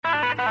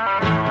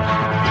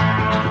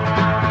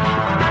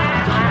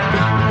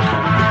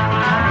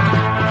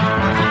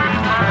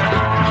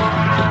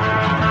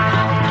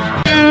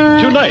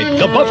Tonight,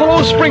 the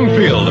Buffalo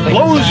Springfield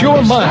blows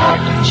your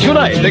mind.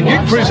 Tonight, the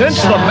gig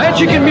presents the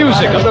magic and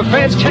music of the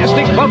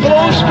fantastic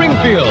Buffalo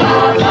Springfield.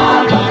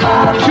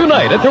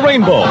 Tonight at the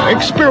Rainbow,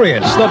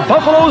 experience the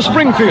Buffalo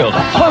Springfield,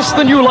 plus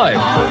the new life,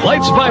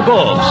 Lights by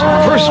Bulbs.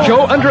 First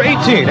show under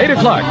 18, 8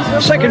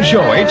 o'clock. Second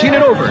show, 18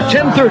 and over,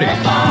 10:30.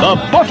 The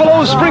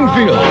Buffalo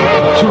Springfield,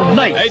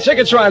 tonight. Hey,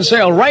 tickets are on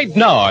sale right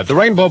now at the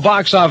Rainbow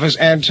box office,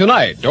 and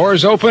tonight,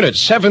 doors open at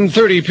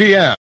 7:30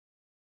 p.m.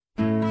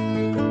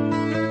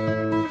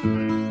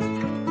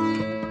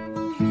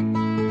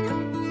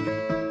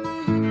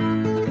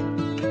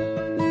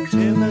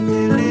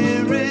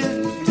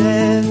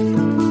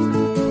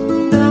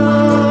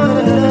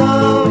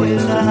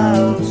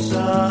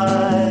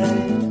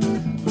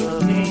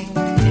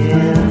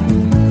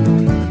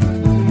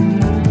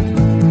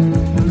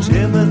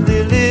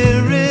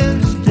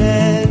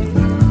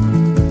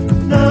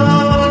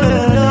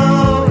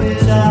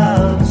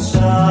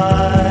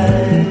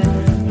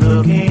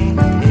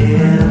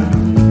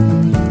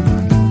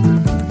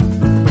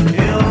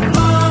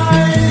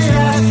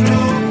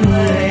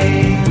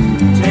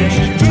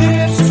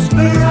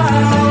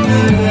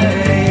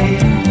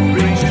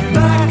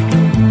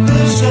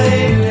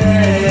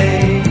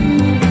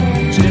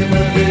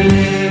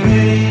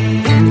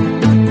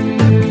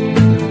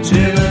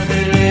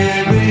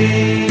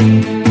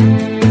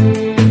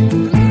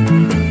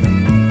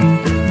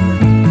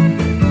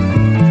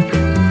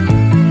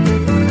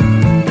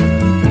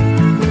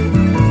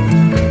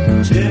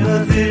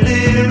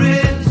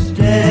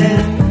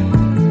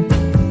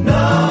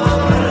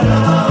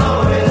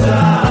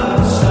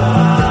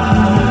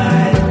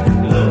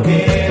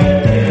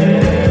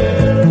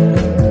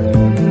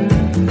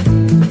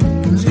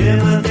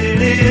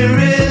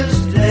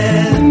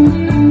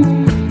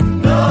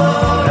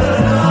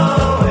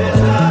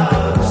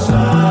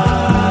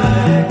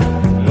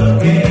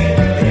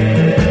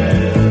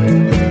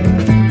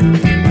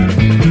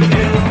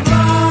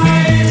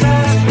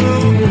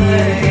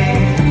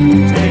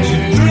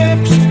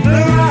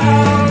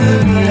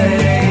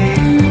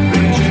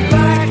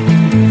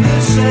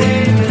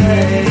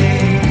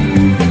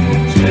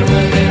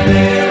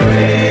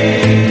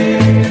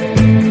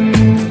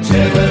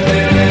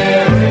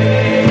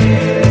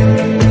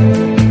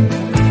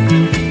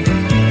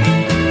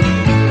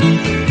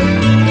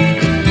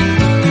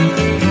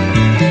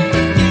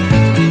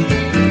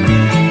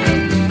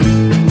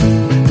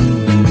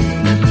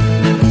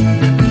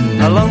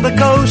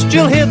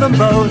 You'll hear them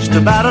boast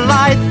about a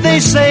light they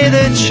say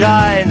that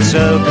shines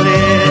so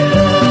clear.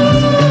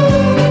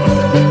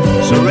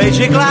 So raise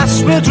your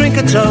glass, we'll drink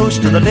a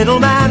toast to the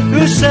little man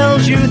who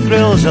sells you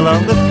thrills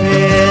along the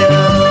pier.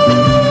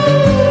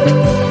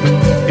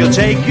 He'll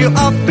take you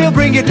up, he'll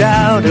bring you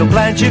down, he'll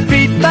plant your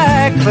feet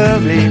back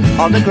firmly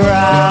on the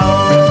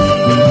ground.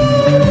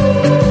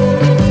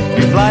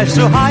 He flies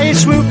so high, he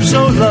swoops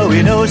so low,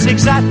 he knows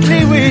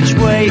exactly which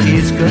way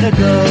he's gonna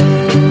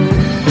go.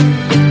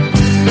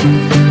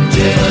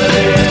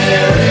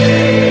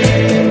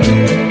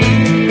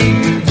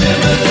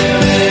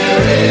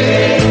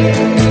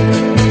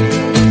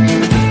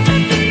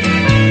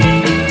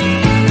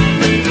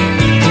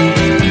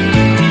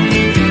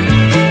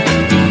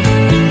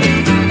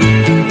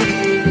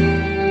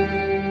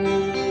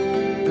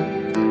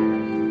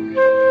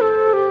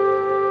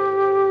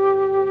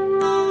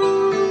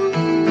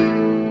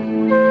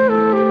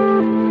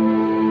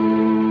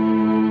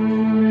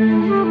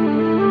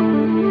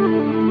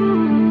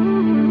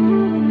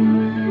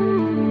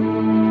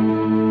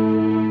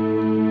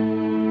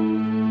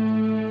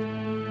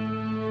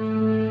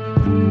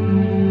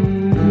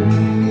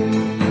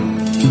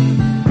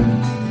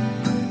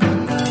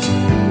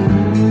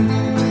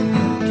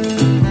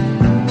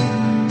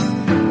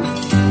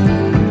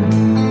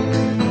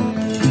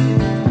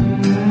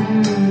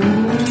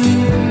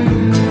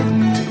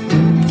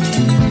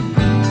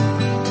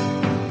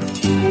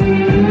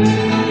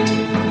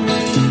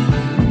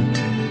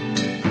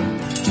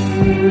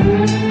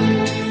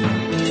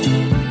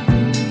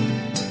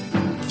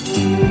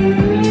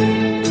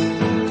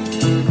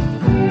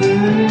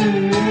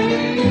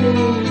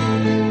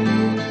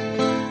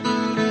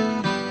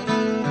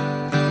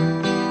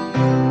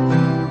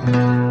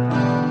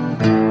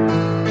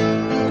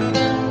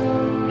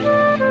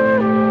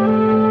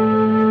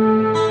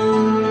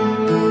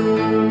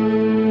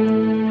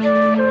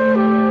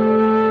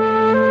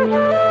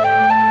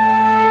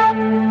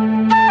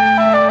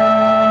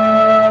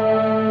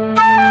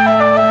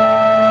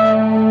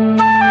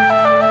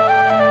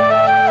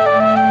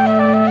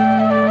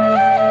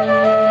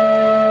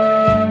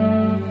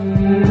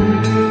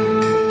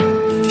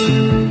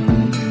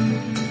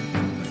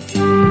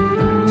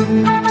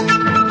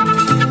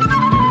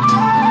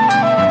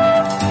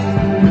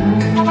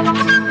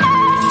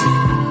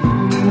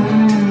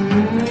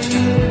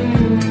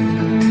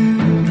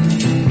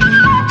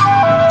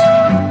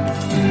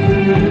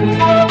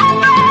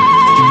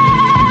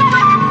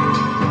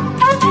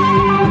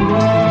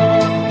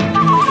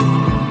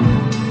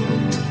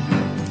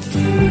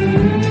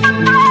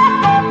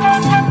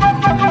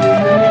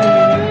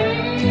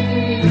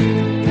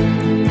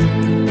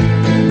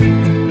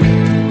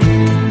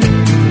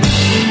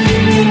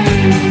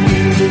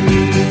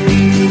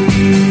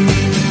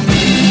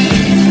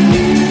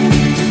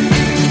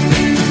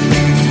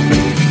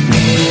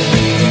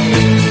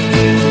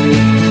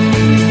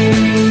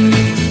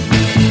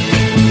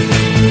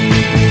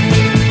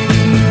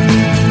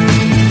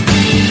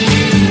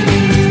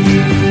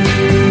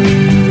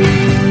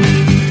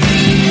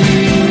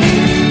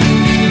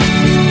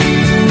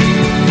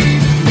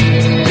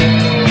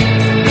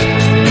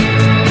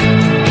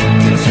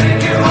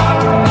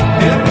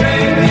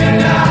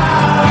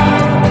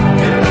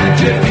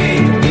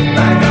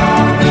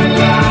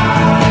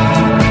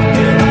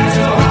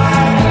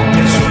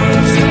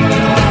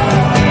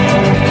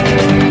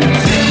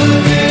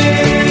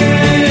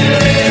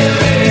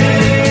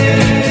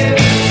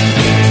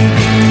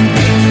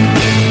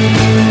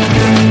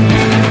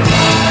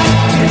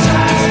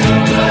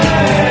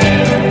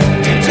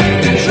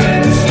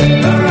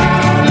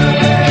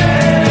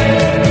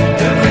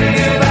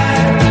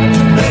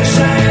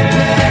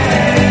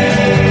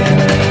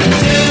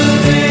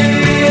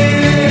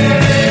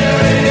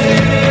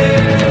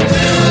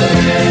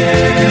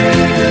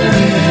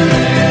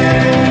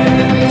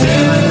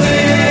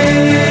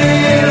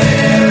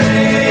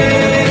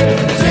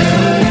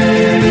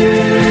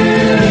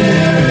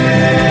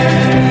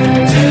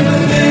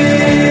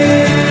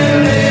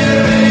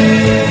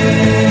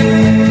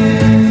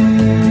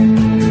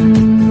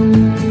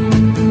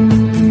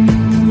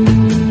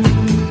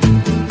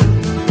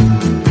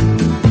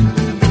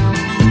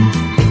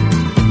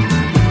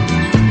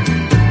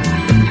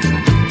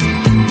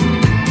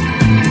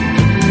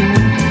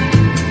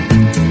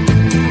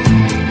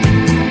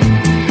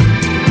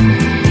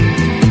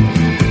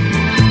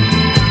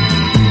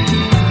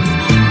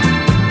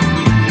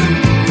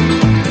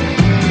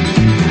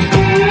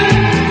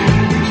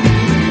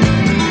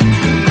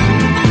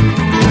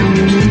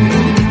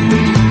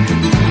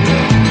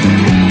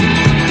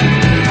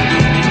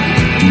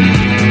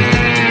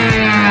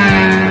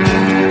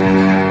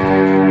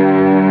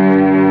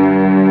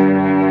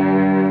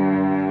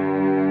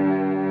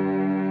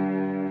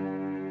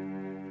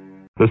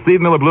 The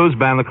Steve Miller Blues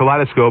Band, the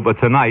Kaleidoscope,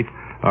 tonight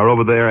are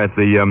over there at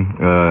the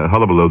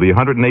Hullabaloo. The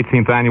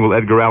 118th Annual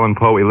Edgar Allan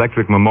Poe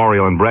Electric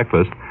Memorial and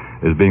Breakfast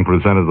is being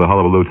presented at the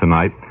Hullabaloo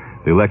tonight.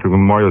 The Electric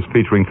Memorial is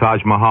featuring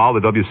Taj Mahal,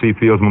 the W.C.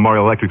 Fields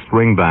Memorial Electric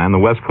String Band,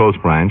 the West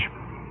Coast branch,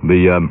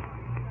 the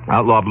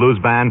Outlaw Blues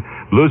Band,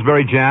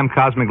 Bluesberry Jam,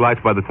 Cosmic Lights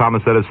by the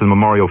Thomas Edison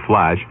Memorial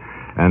Flash,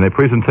 and a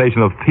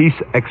presentation of Peace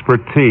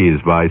Expertise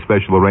by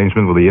special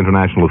arrangement with the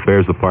International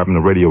Affairs Department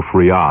of Radio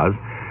Free Oz.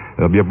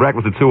 There'll be a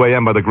breakfast at 2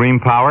 a.m. by the Green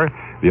Power.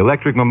 The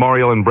Electric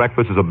Memorial and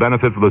Breakfast is a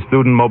benefit for the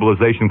Student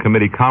Mobilization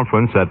Committee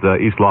Conference at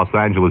East Los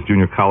Angeles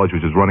Junior College,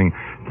 which is running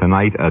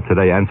tonight,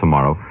 today, and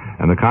tomorrow.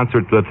 And the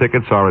concert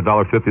tickets are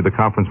 $1.50. The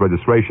conference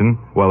registration,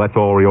 well, that's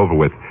already over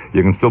with.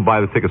 You can still buy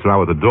the tickets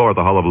now at the door at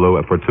the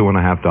Hullabaloo for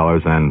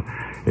 $2.50, and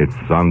it's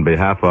on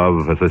behalf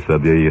of, as I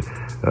said,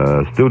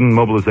 the Student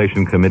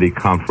Mobilization Committee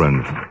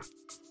Conference.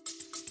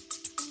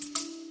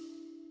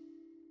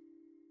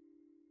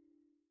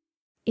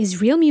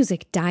 Is real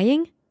music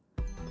dying?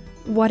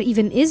 What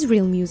even is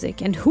real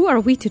music, and who are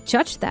we to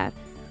judge that?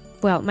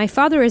 Well, my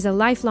father is a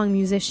lifelong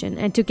musician,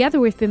 and together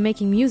we've been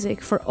making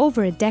music for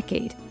over a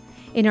decade.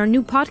 In our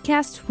new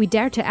podcast, we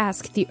dare to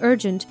ask the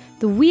urgent,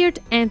 the weird,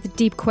 and the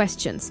deep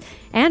questions,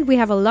 and we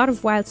have a lot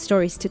of wild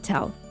stories to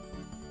tell.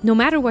 No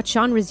matter what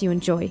genres you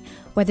enjoy,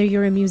 whether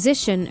you're a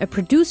musician, a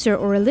producer,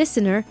 or a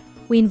listener,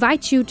 we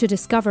invite you to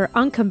discover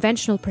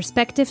unconventional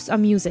perspectives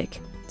on music.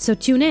 So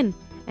tune in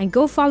and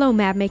go follow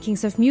Mad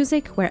Makings of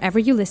Music wherever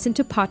you listen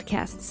to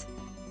podcasts.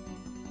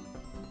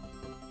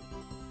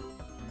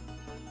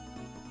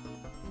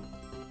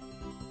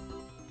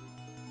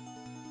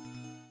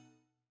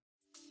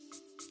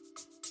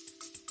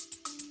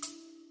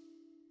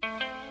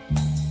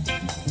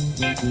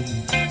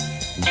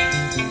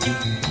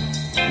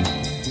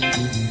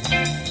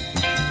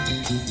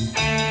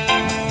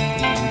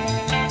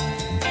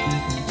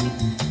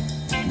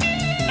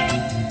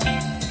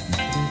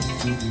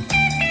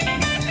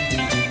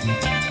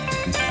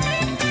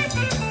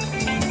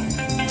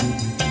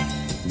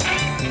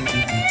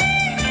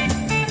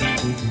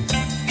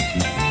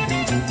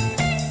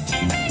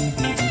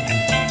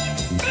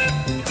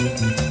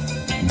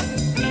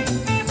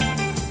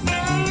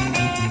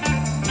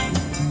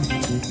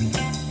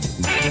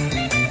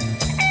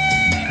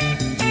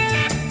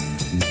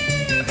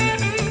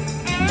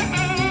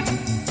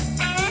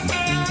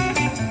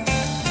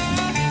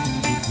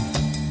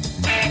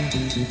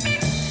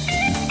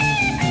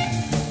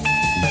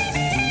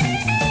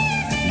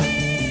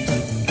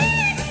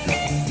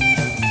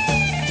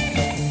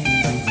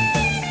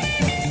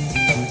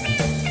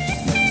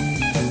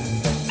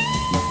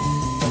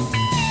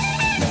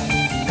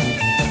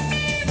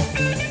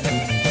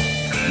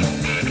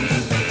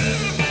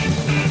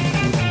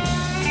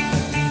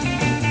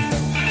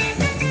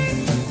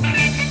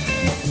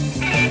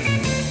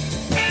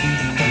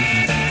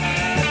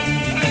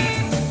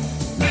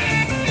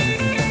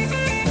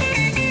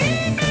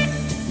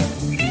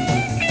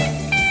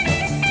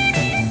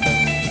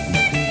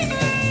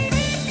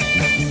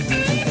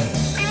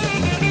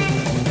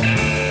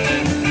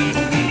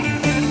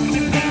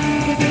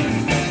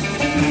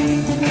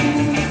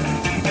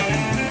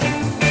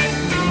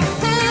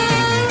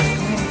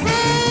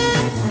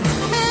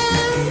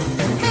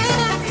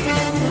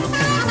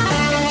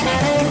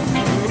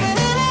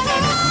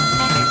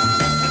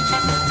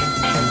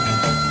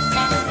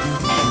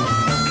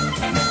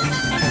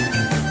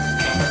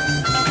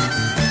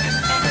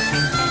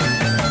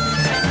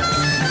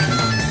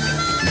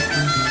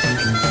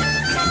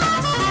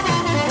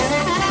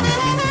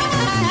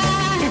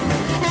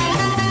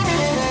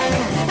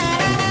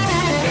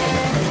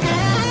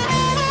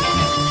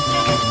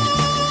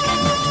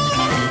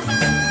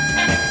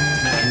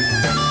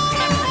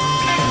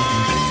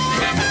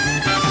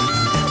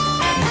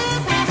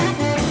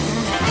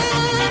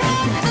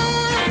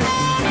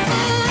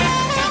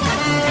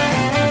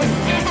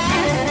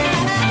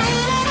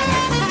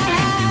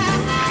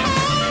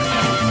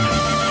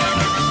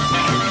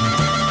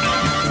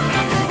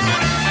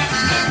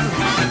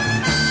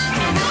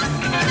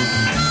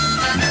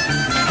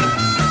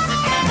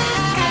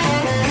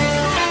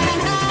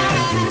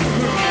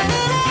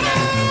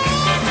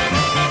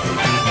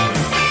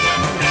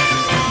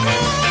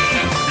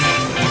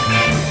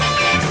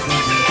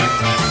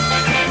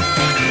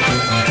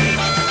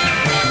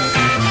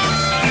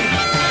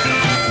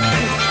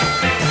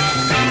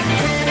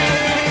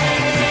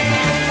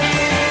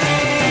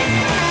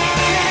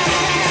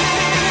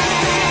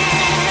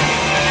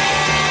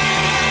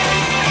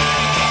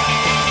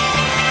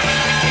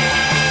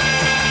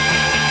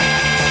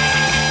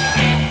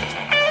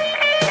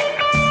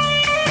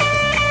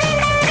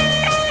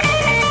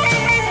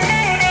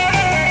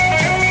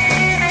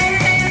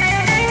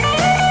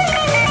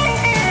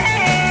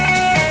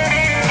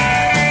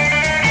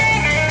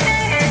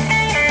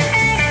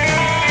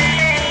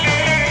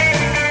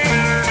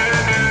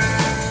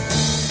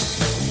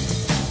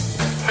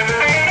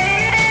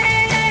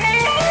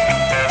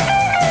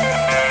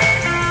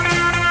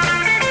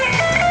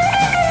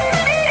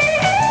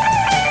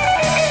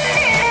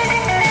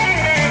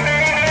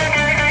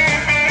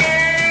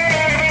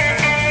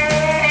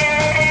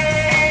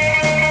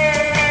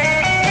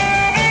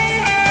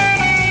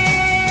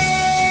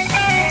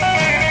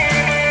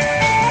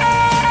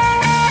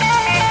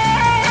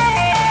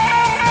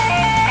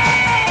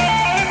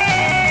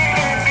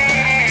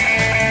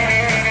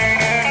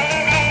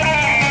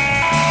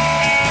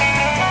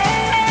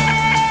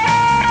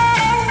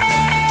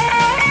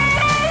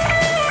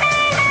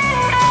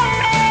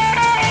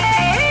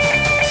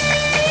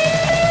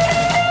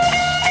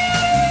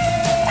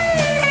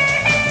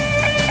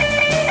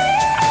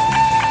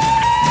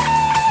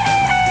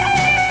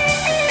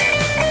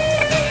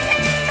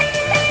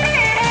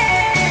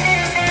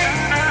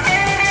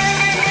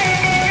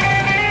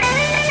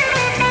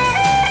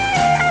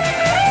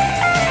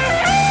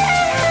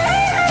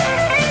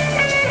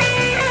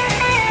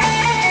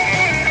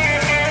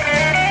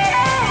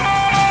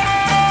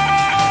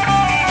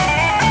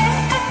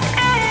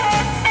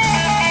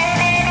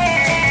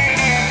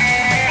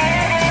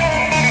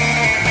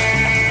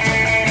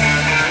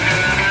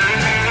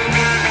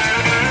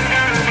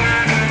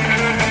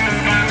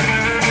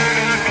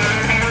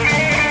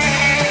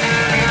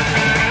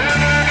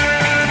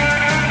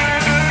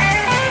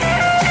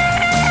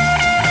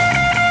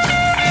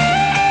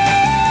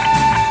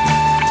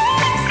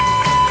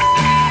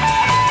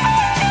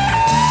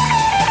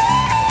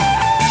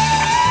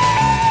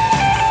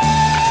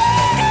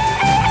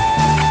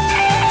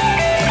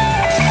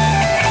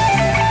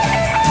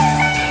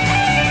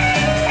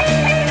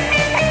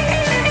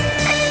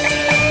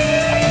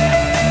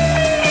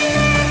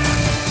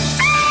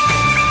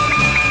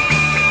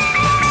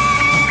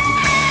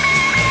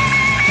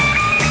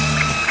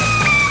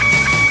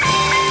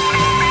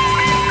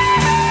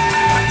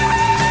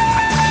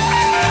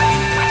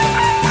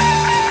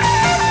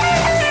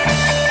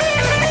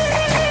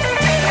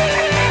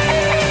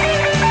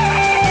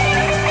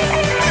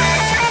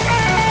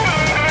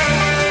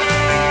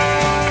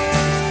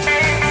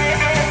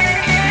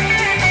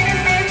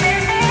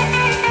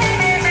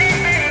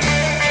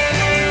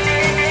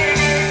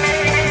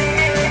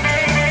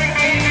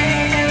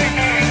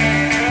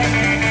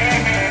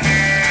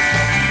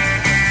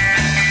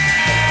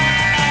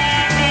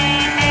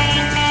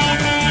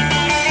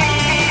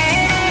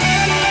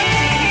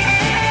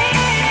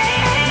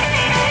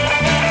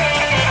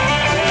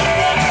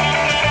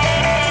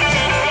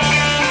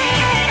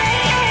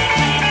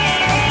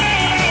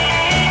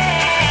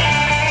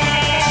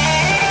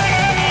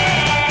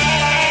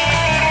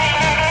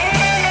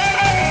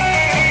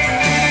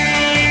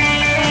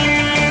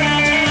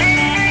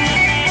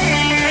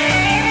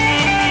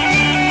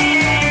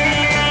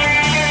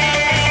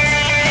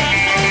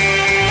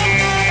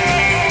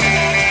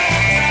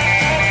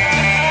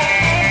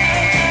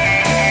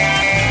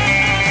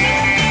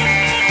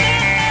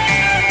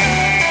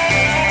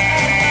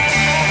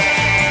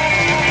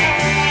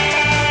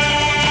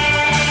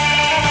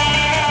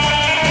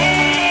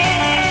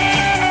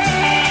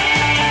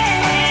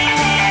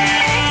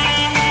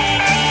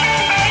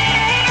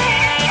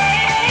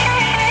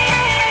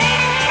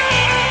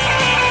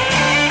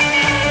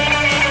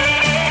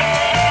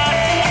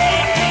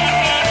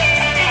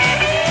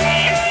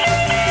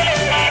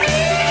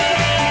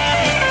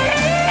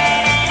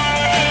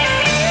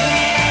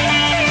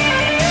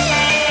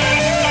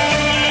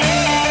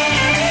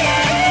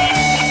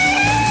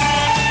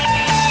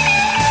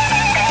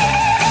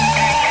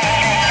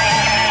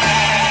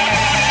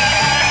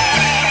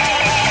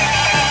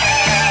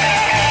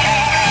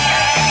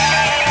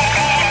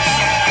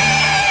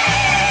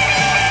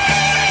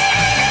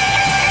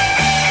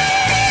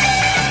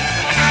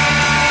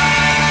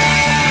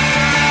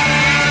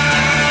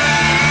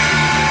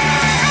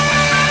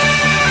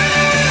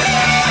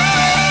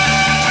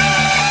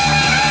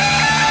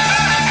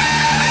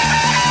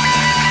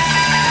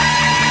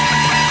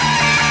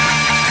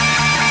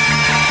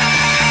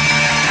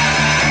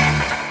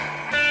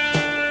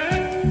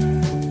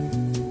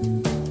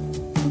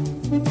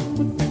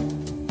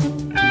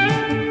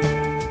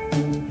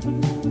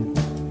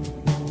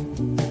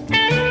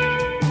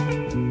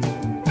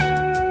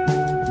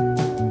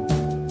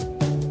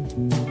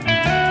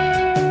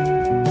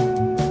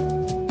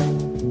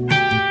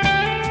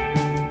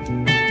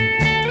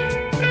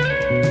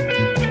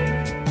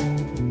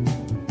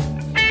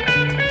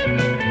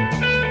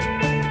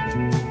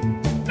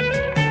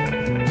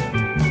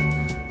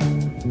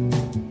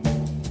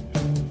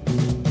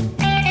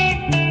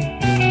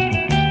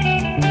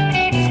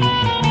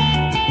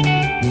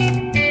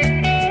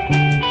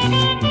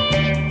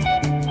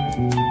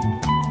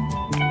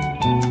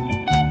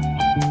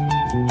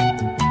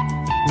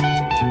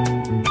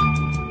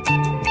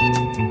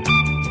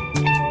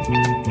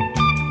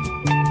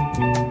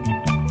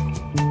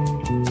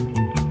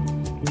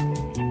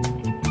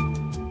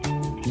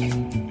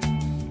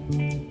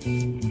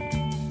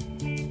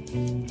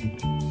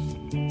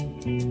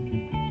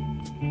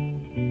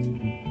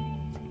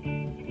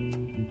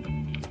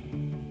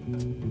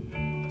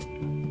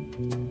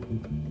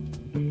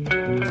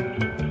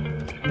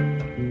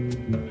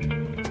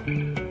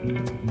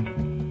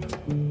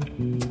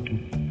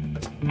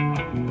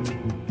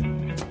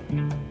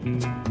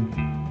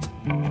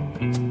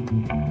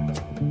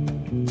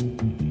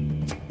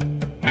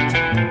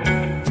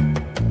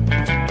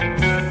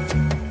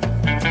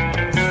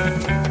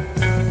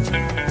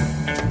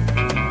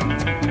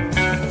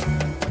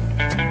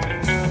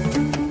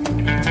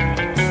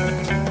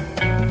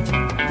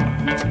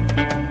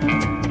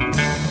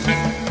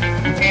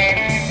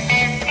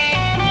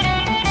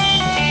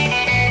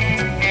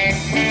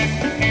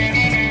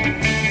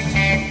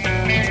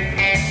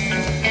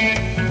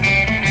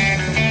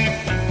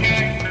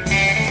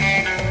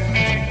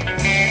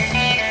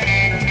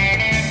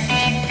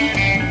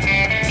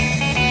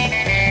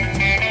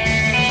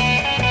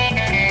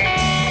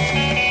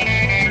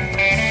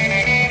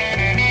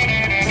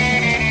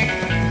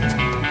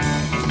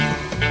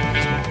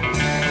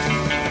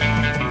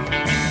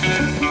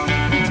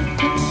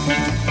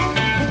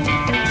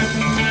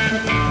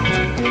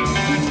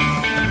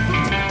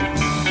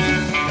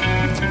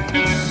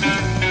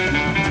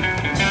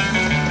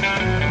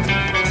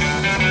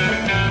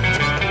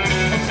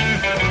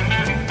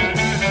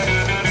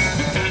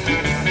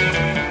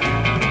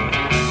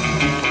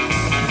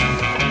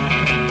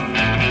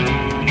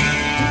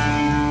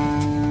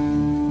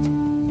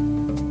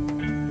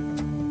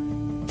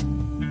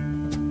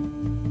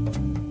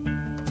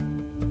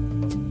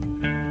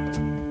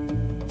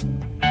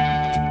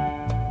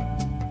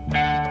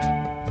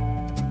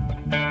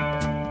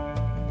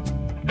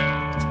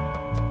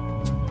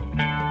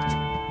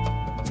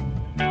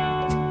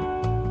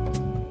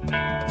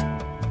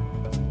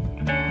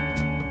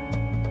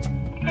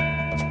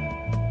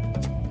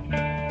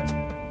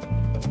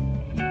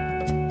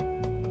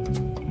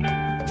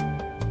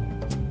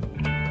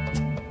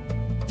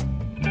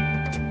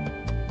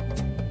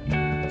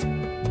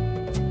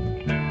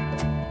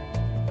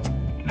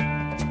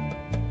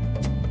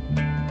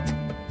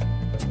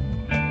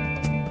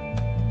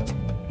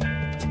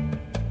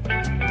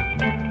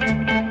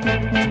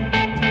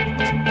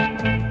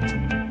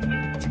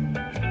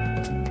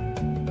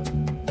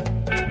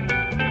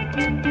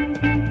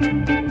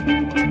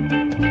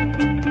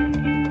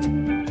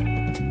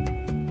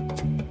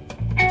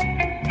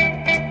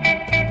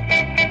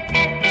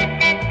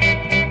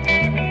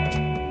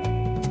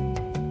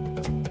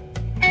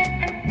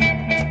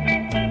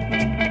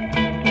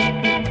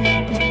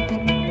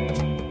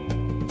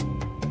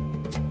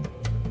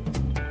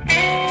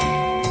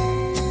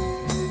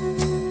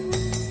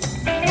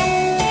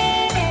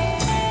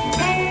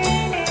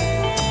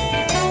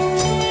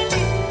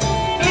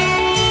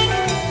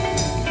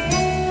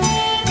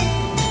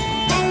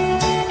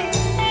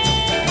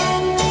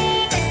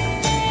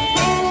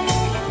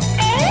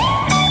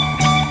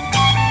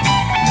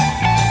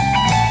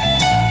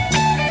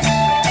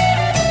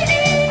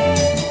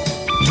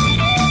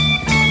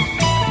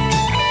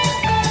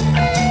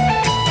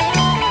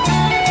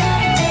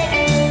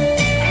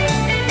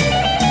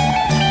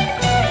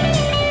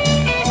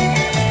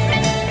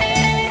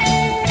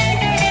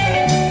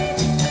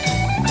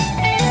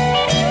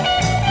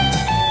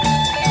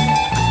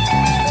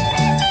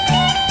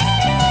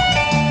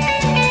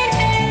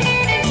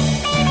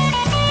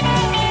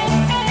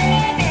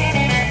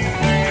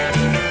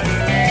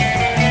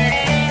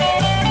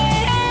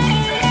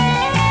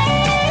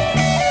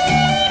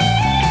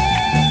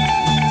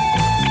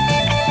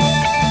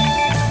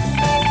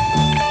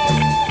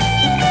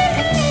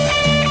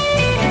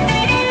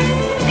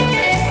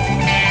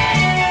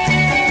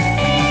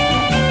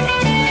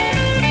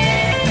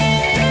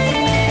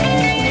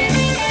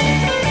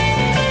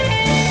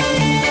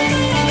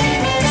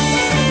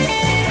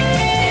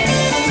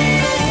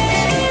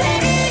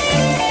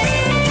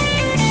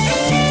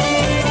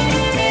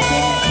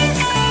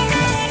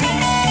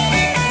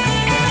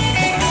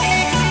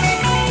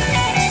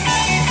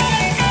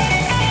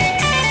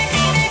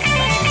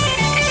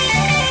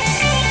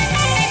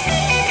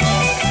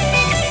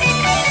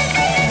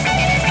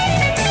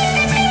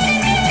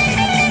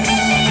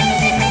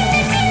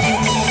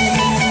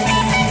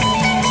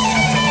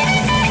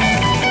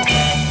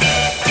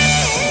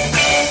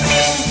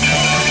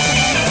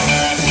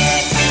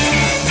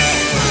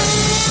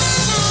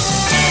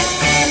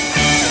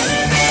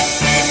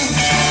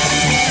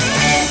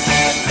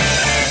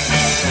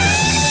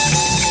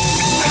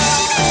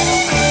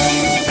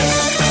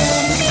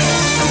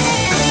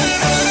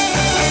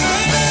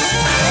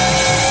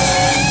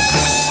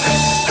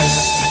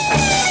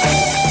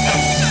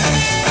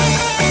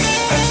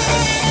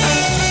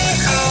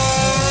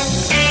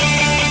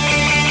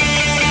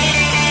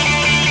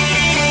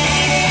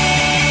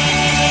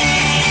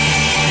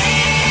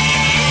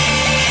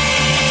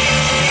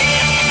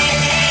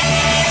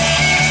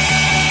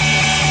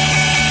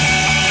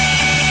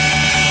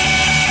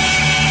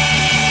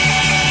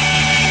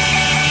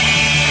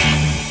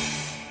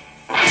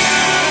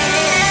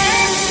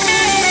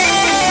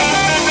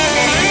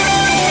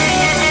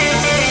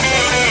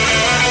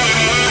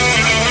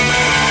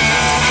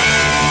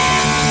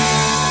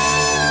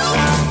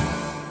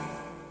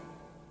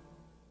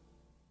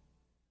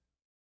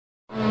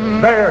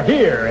 They're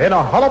here in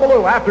a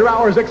Hullabaloo After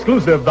Hours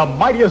exclusive, the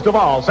mightiest of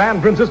all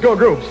San Francisco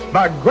groups,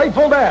 the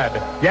Grateful Dead.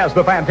 Yes,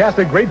 the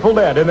fantastic Grateful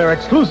Dead in their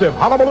exclusive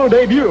Hullabaloo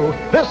debut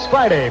this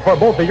Friday for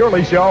both the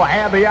early show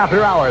and the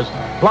After Hours.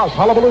 Plus,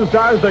 Hullabaloo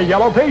stars the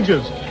Yellow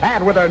Pages,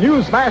 and with their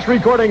new smash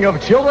recording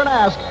of Children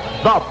Ask,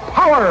 The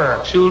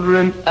Power.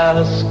 Children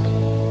ask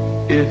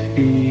if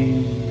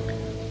he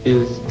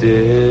is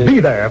dead. Be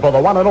there for the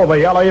one and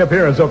only LA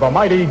appearance of the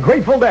mighty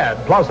Grateful Dead.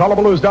 Plus,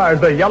 Hullabaloo stars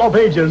the Yellow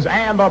Pages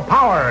and The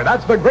Power.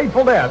 That's the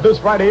Grateful Dead this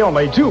Friday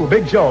only. 2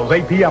 big shows,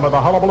 8 p.m. at the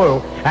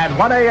Hullabaloo and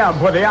 1 a.m.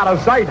 for the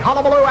out-of-sight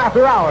Hullabaloo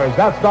After Hours.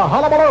 That's the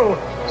Hullabaloo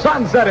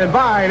Sunset and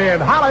Vine in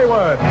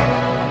Hollywood.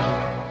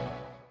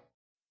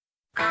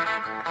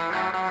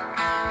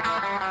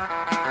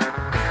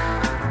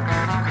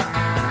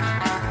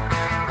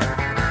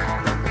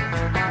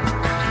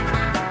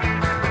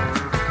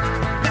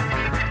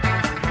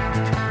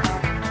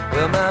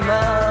 Well, my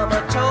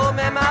mama told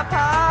me, my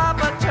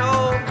papa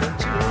told me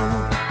too.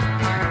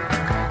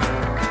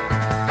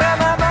 Well,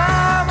 my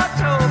mama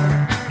told me,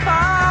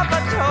 papa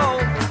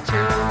told me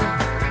too.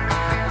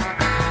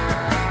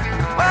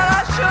 Well,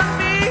 I shouldn't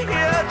be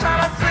here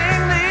trying to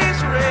sing these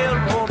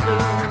railroad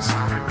blues.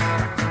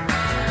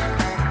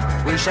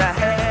 Wish I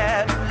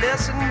had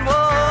listened to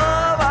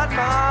what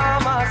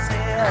mama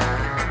said.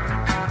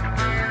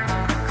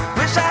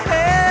 Wish I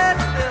had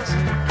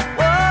listened to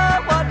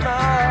what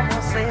mama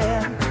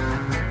said.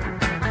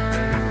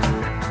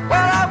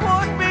 Well, I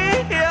wouldn't be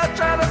here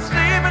trying to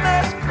sleep in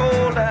this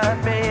cold night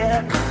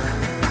bed.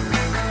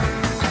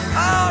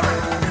 All right.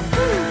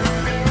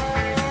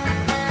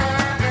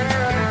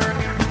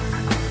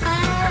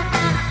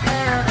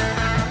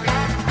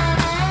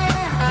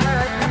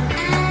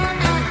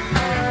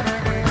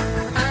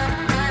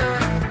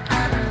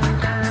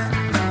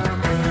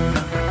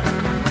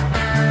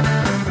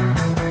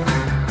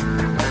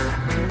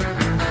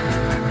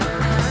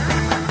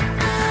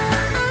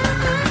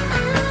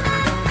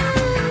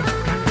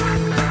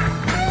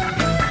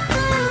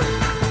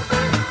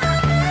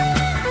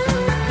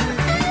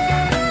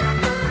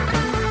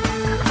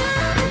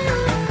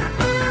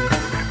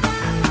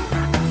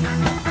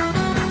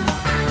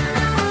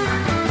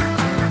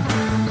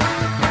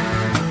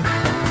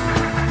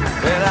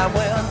 When I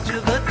went to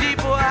the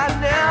depot, I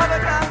never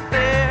got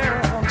there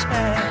on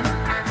time.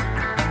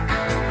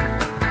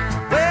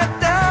 Went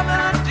down to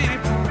the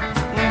depot,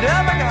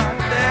 never got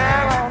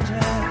there on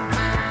time.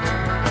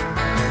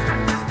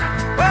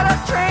 Well, the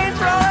train's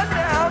rolling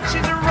down,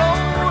 she's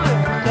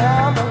rolling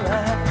down the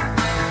line.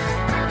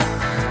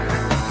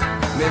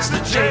 Mr.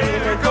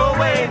 Jailer, go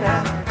away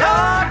now,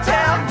 don't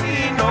tell me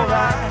no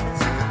lies.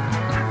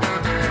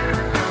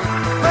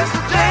 Mr.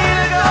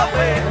 Jailer, go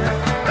away now,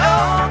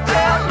 don't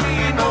tell me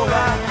no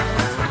lies.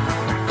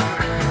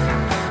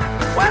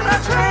 When the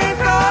train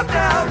goes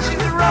down,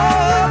 she's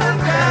rolling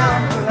down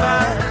the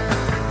line.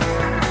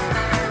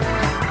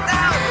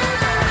 Now.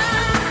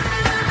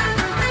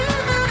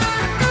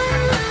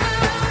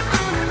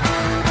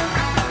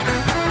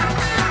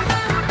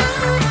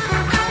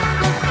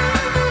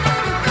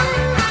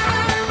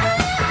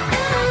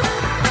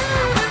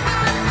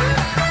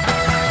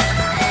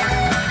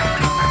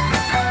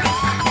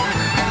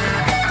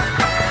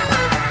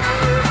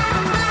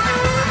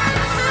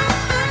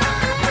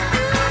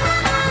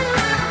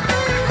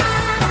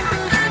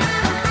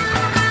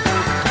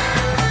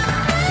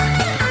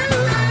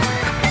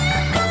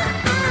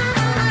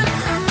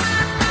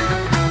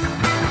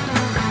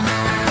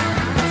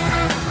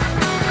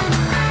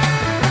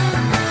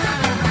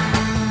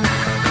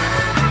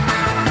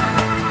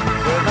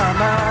 Well, my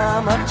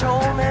mama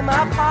told me,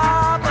 my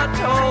papa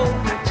told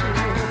me too.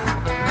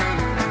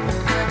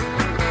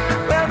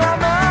 Well, my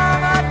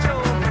mama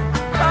told me,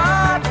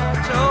 papa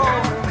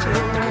told me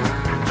too.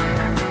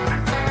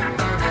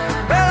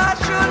 Well, I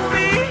shouldn't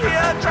be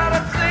here trying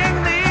to sing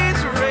these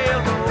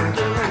railroad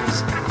blues.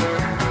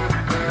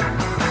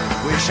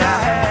 Wish I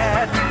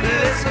had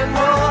listened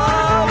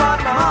more what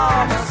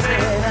mama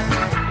said.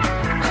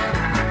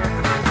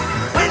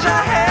 Wish I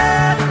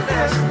had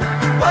listened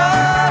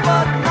more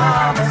what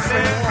mama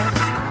said.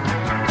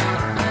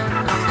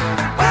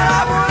 Well,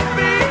 I wouldn't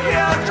be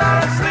here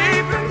trying to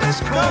sleep in this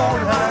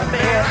cold hot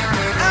bed.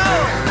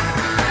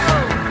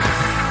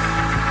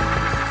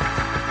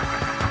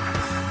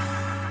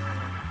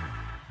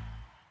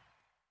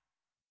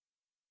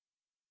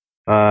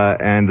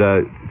 And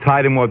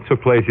tied in what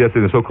took place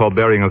yesterday, the so-called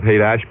burying of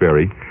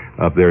Haight-Ashbury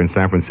up there in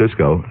San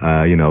Francisco.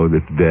 You know,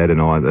 it's dead and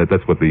all.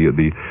 That's what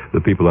the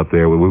people up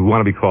there, we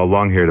want to be called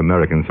long-haired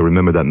Americans, so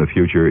remember that in the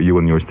future, you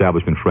and your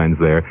establishment friends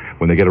there,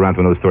 when they get around to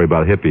another story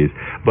about hippies.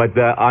 But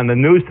on the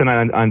news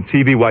tonight on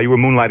TV, while you were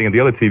moonlighting at the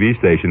other TV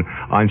station,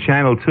 on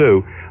Channel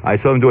 2, I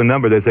saw them do a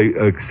number. There's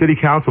a city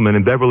councilman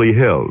in Beverly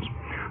Hills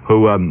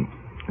who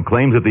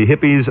claims that the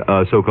hippies,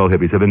 so-called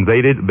hippies, have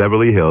invaded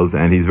Beverly Hills,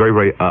 and he's very,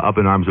 very up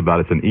in arms about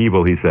it. It's an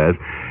evil, he says,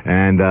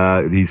 and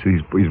he's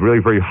really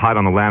very hot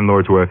on the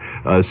landlords who are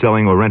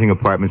selling or renting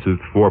apartments to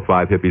 4 or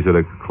 5 hippies at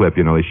a clip.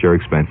 You know, they share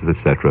expenses,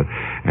 etc.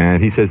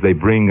 And he says they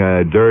bring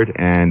dirt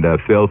and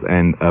filth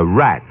and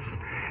rats.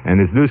 And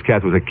his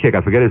newscast was a kick.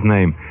 I forget his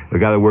name, the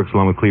guy that works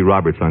along with Clee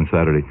Roberts on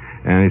Saturday.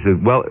 And he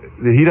said, well,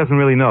 he doesn't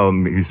really know.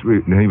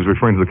 He was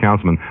referring to the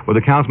councilman. What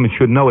the councilman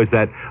should know is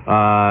that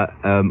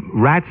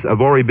rats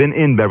have already been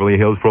in Beverly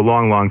Hills for a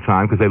long, long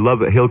time because they love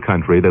hill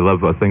country. They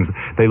love things.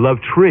 They love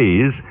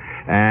trees.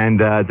 And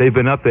they've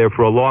been up there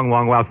for a long,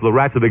 long while. So the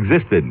rats have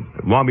existed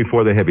long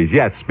before the hippies.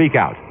 Yes, speak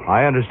out.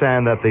 I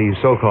understand that the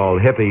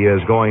so-called hippie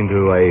is going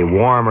to a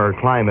warmer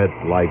climate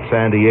like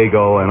San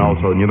Diego and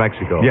also New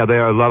Mexico. Yeah, they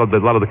are a lot of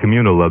the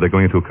communal. They're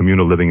going into a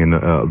communal living in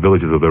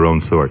villages of their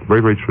own sort.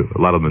 Very, very true.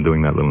 A lot of them are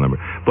doing that little number.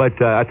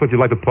 But I thought you'd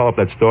like to follow up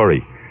that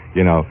story.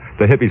 You know,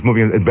 the hippies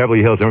moving in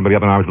Beverly Hills, everybody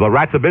up in arms. The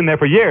rats have been there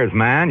for years,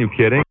 man. You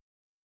kidding?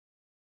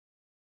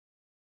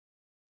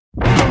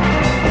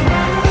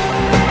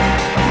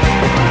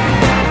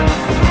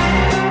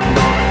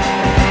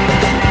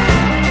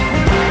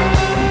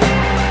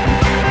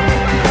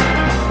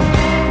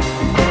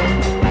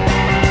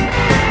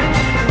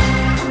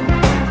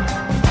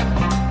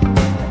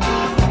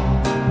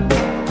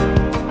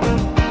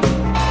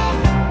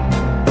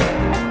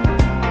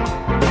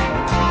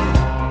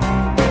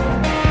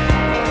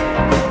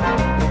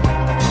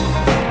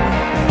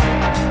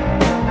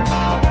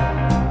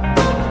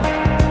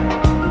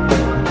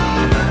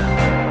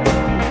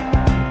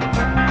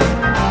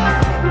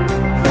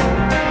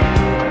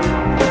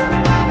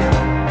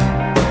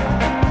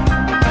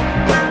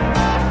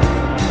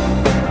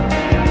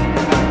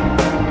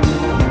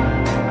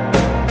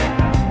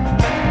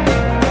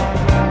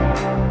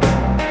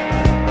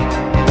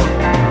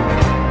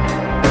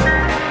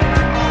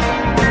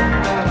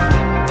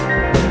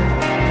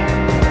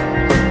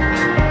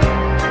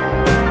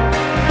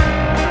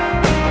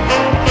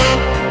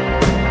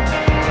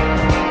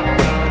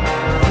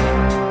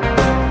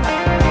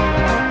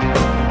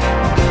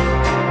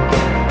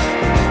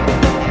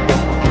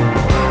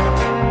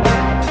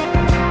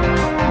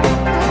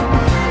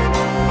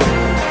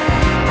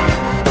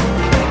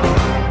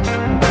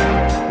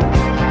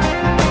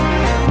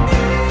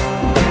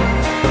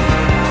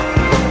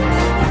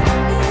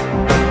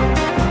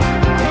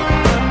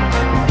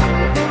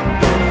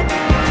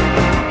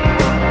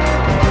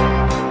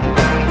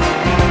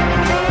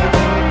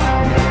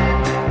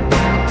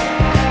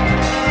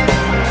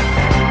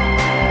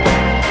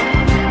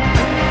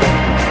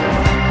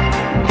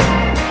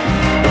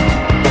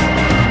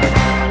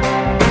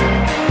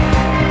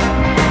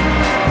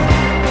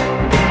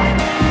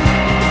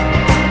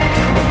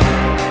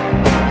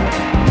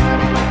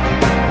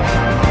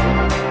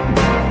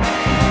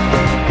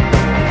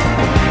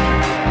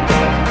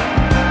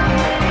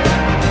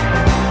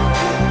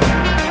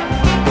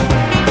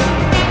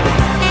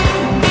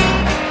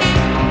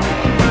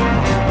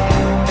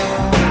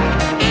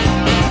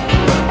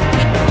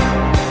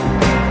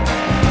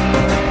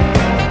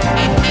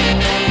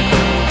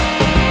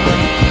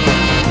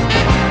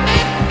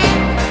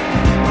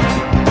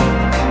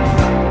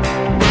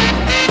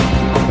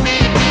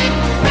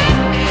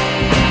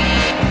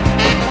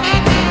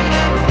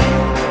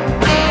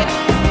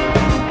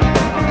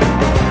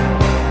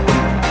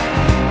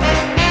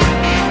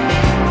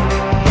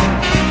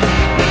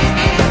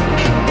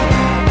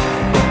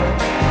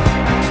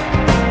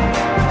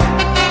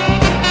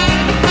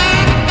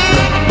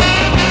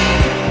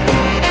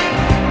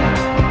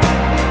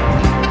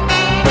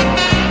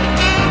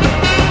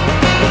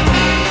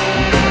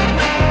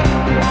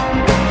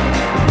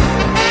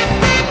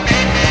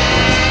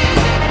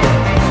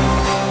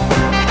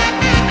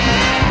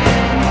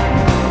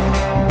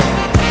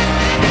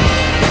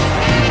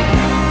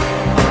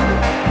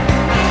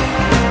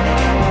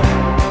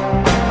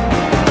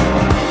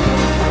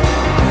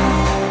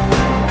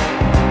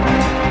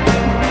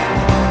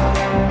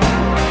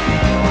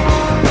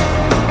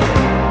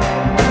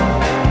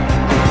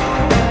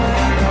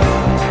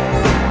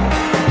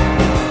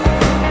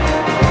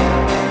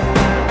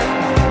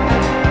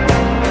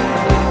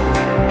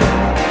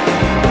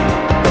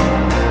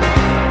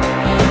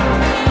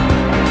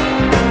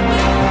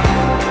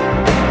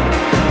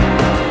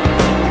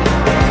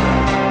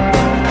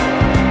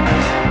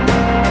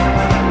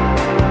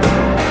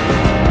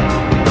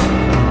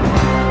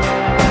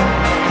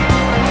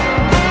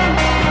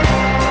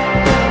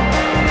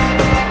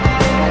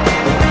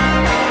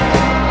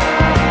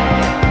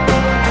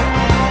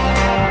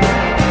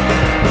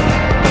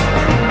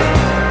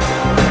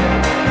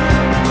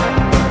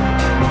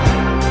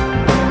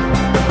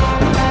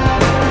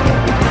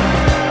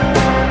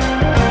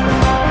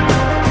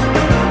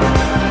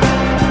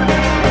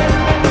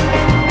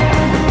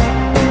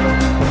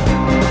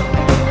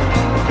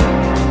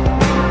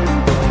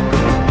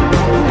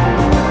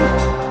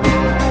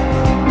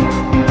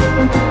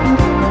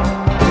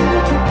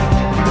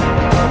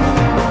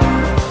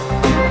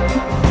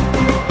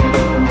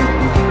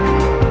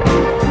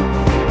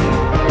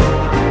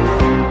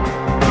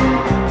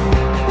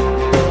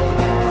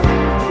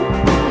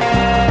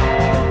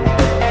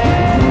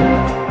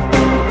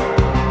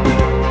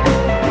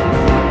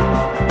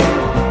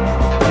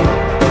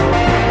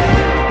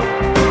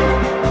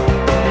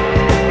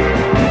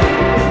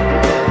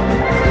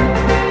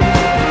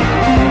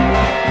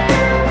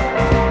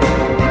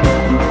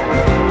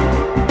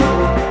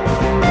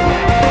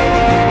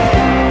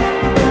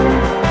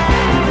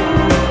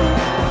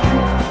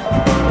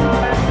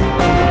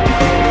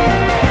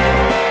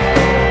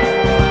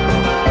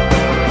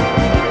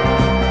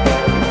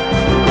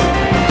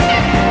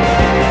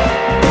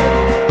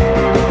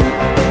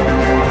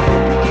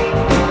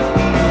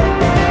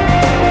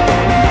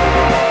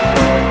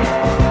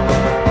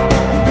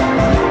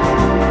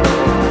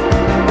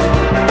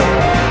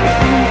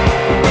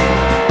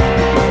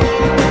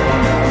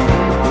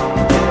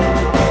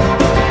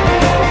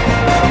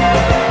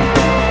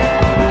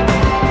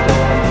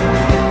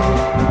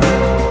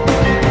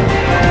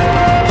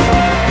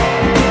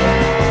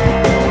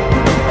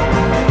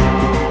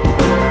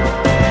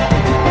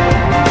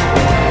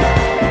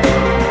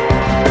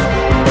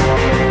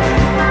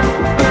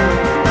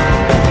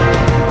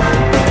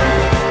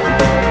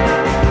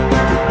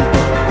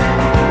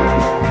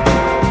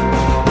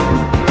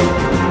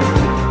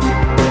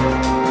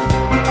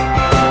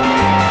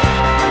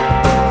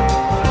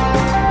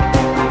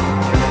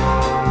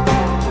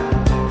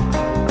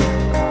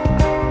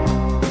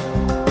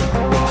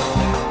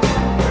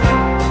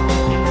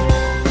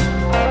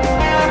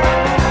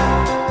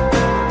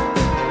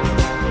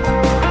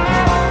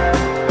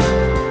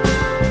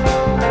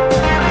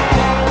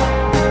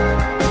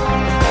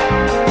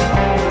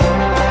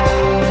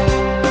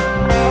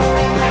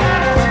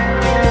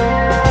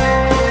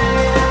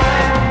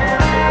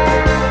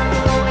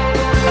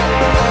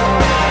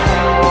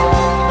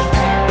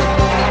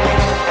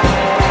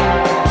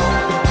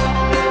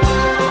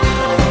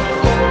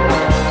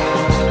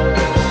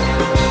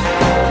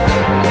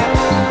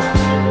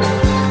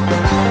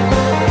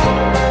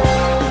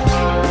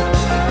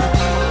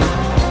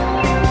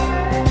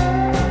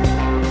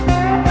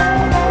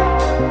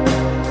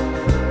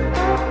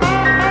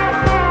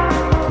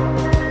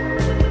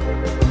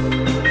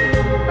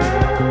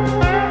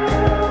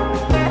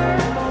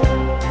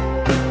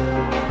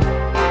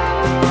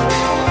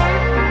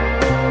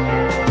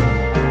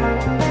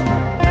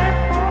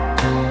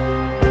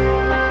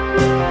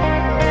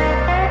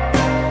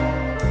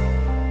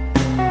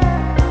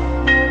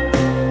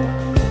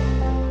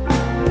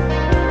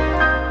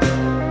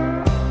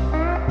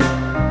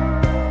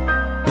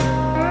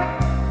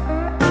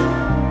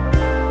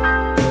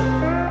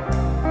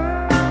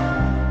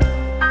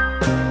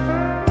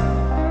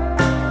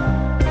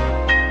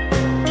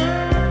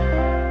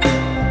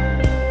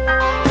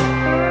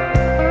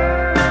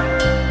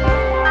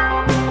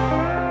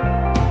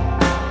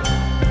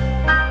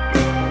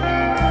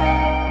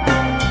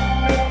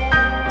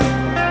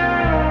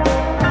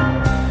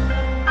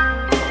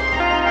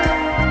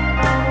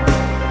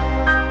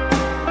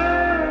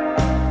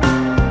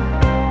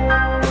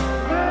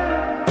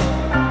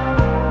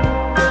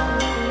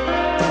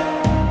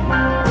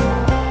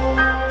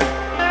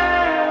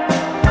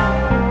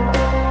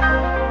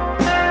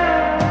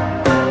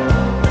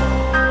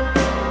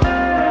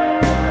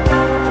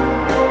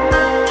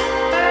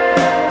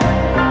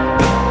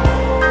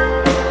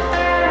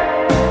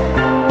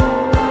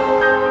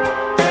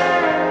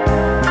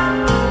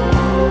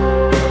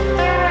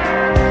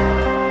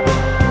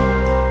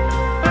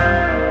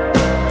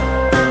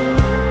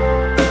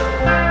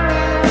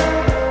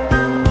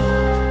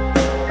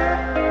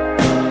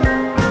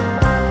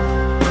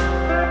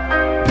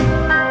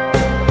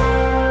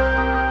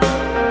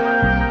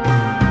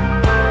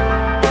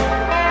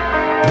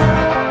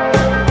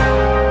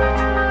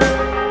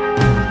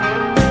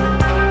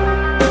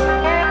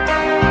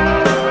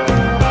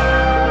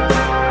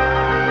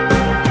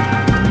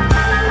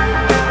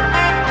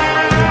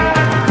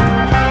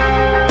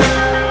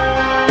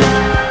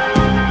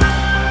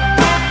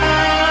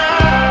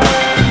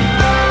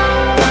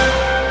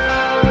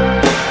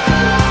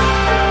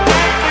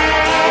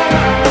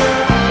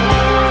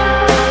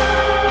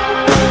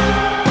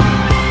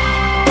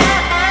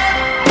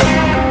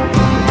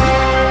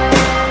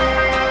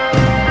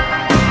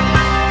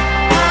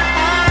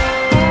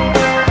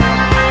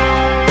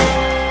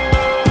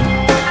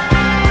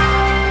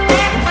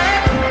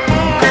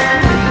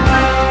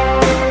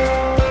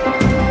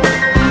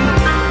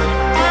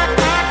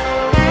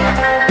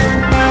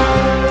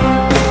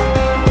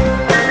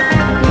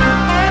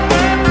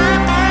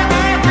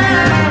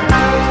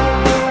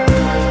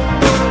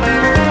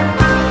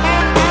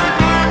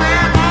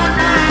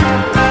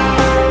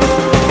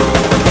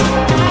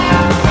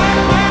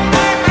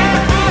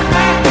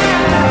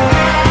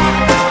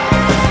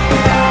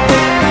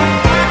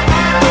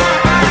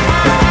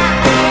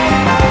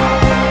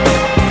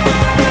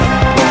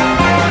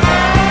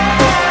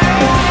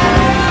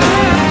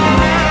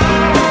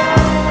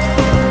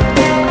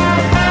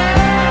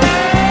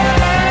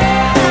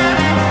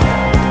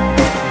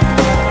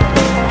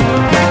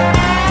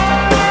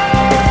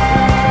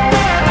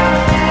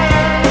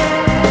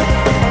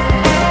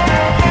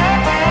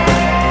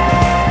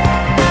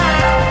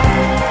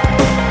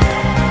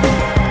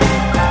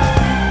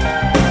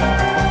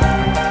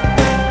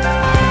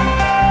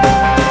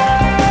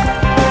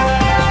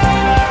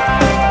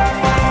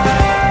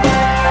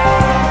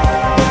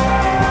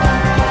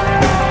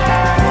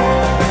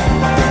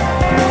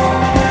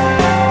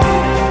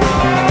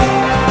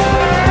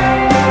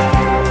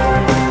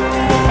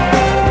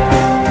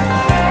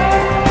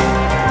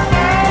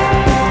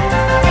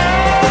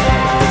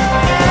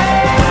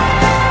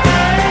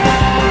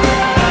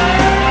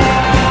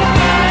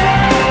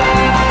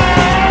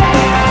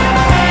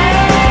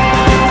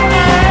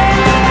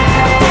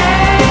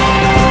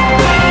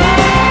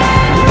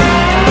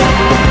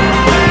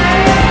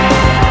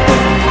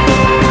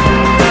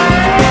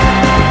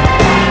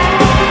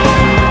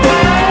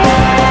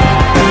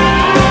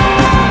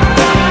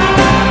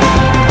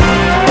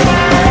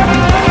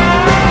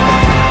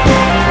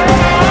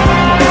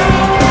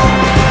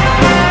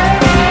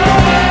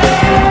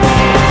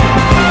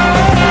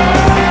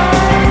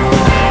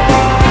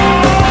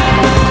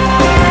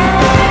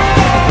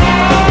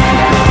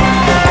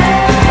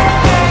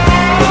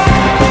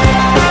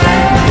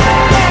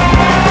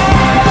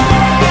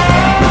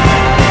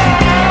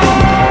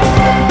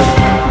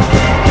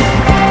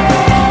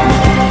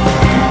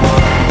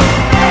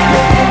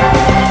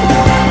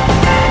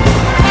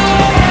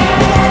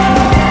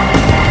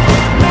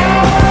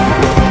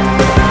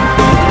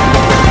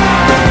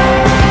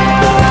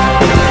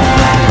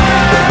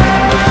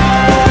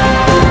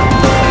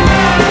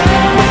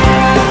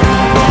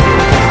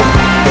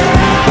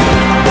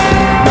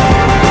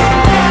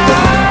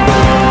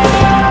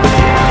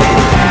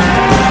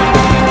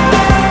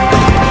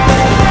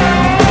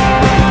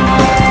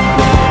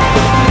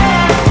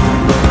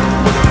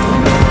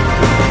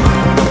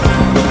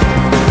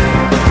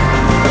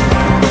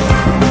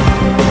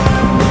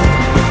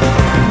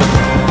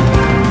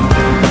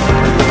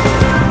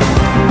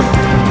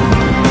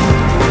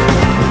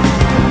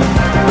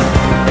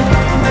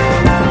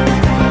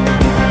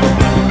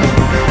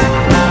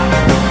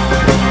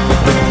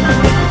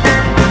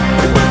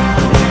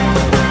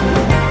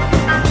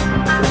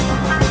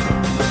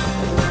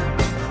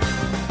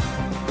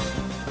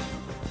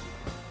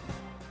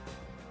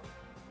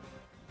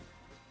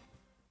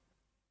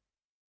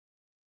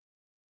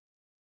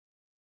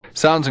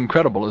 Sounds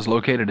Incredible is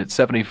located at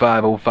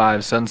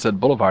 7505 Sunset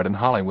Boulevard in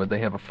Hollywood. They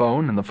have a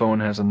phone, and the phone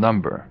has a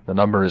number. The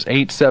number is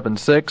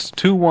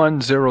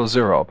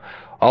 876-2100.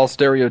 All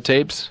stereo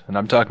tapes, and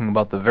I'm talking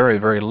about the very,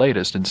 very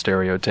latest in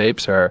stereo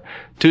tapes, are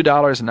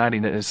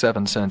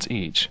 $2.97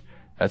 each.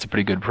 That's a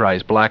pretty good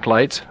price. Black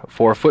lights, a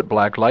 4-foot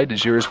black light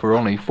is yours for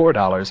only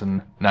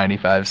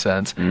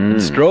 $4.95. And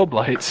strobe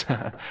lights,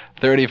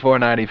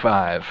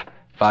 $34.95.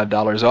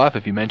 $5 off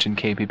if you mention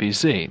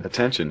KPPC.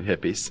 Attention,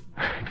 hippies.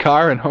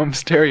 Car and home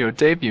stereo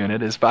tape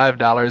unit is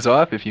 $5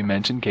 off if you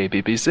mention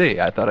KPPC.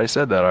 I thought I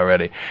said that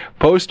already.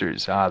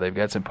 Posters. They've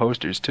got some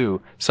posters,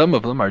 too. Some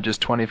of them are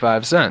just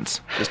 25 cents,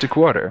 just a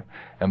quarter.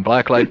 And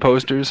blacklight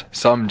posters,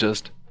 some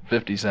just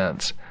 50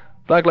 cents.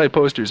 Blacklight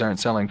posters aren't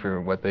selling for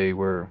what they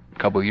were a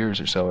couple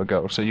years or so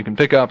ago, so you can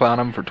pick up on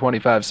them for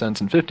 25 cents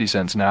and 50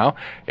 cents now.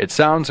 It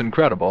Sounds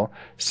Incredible,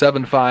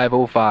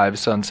 7505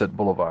 Sunset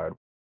Boulevard.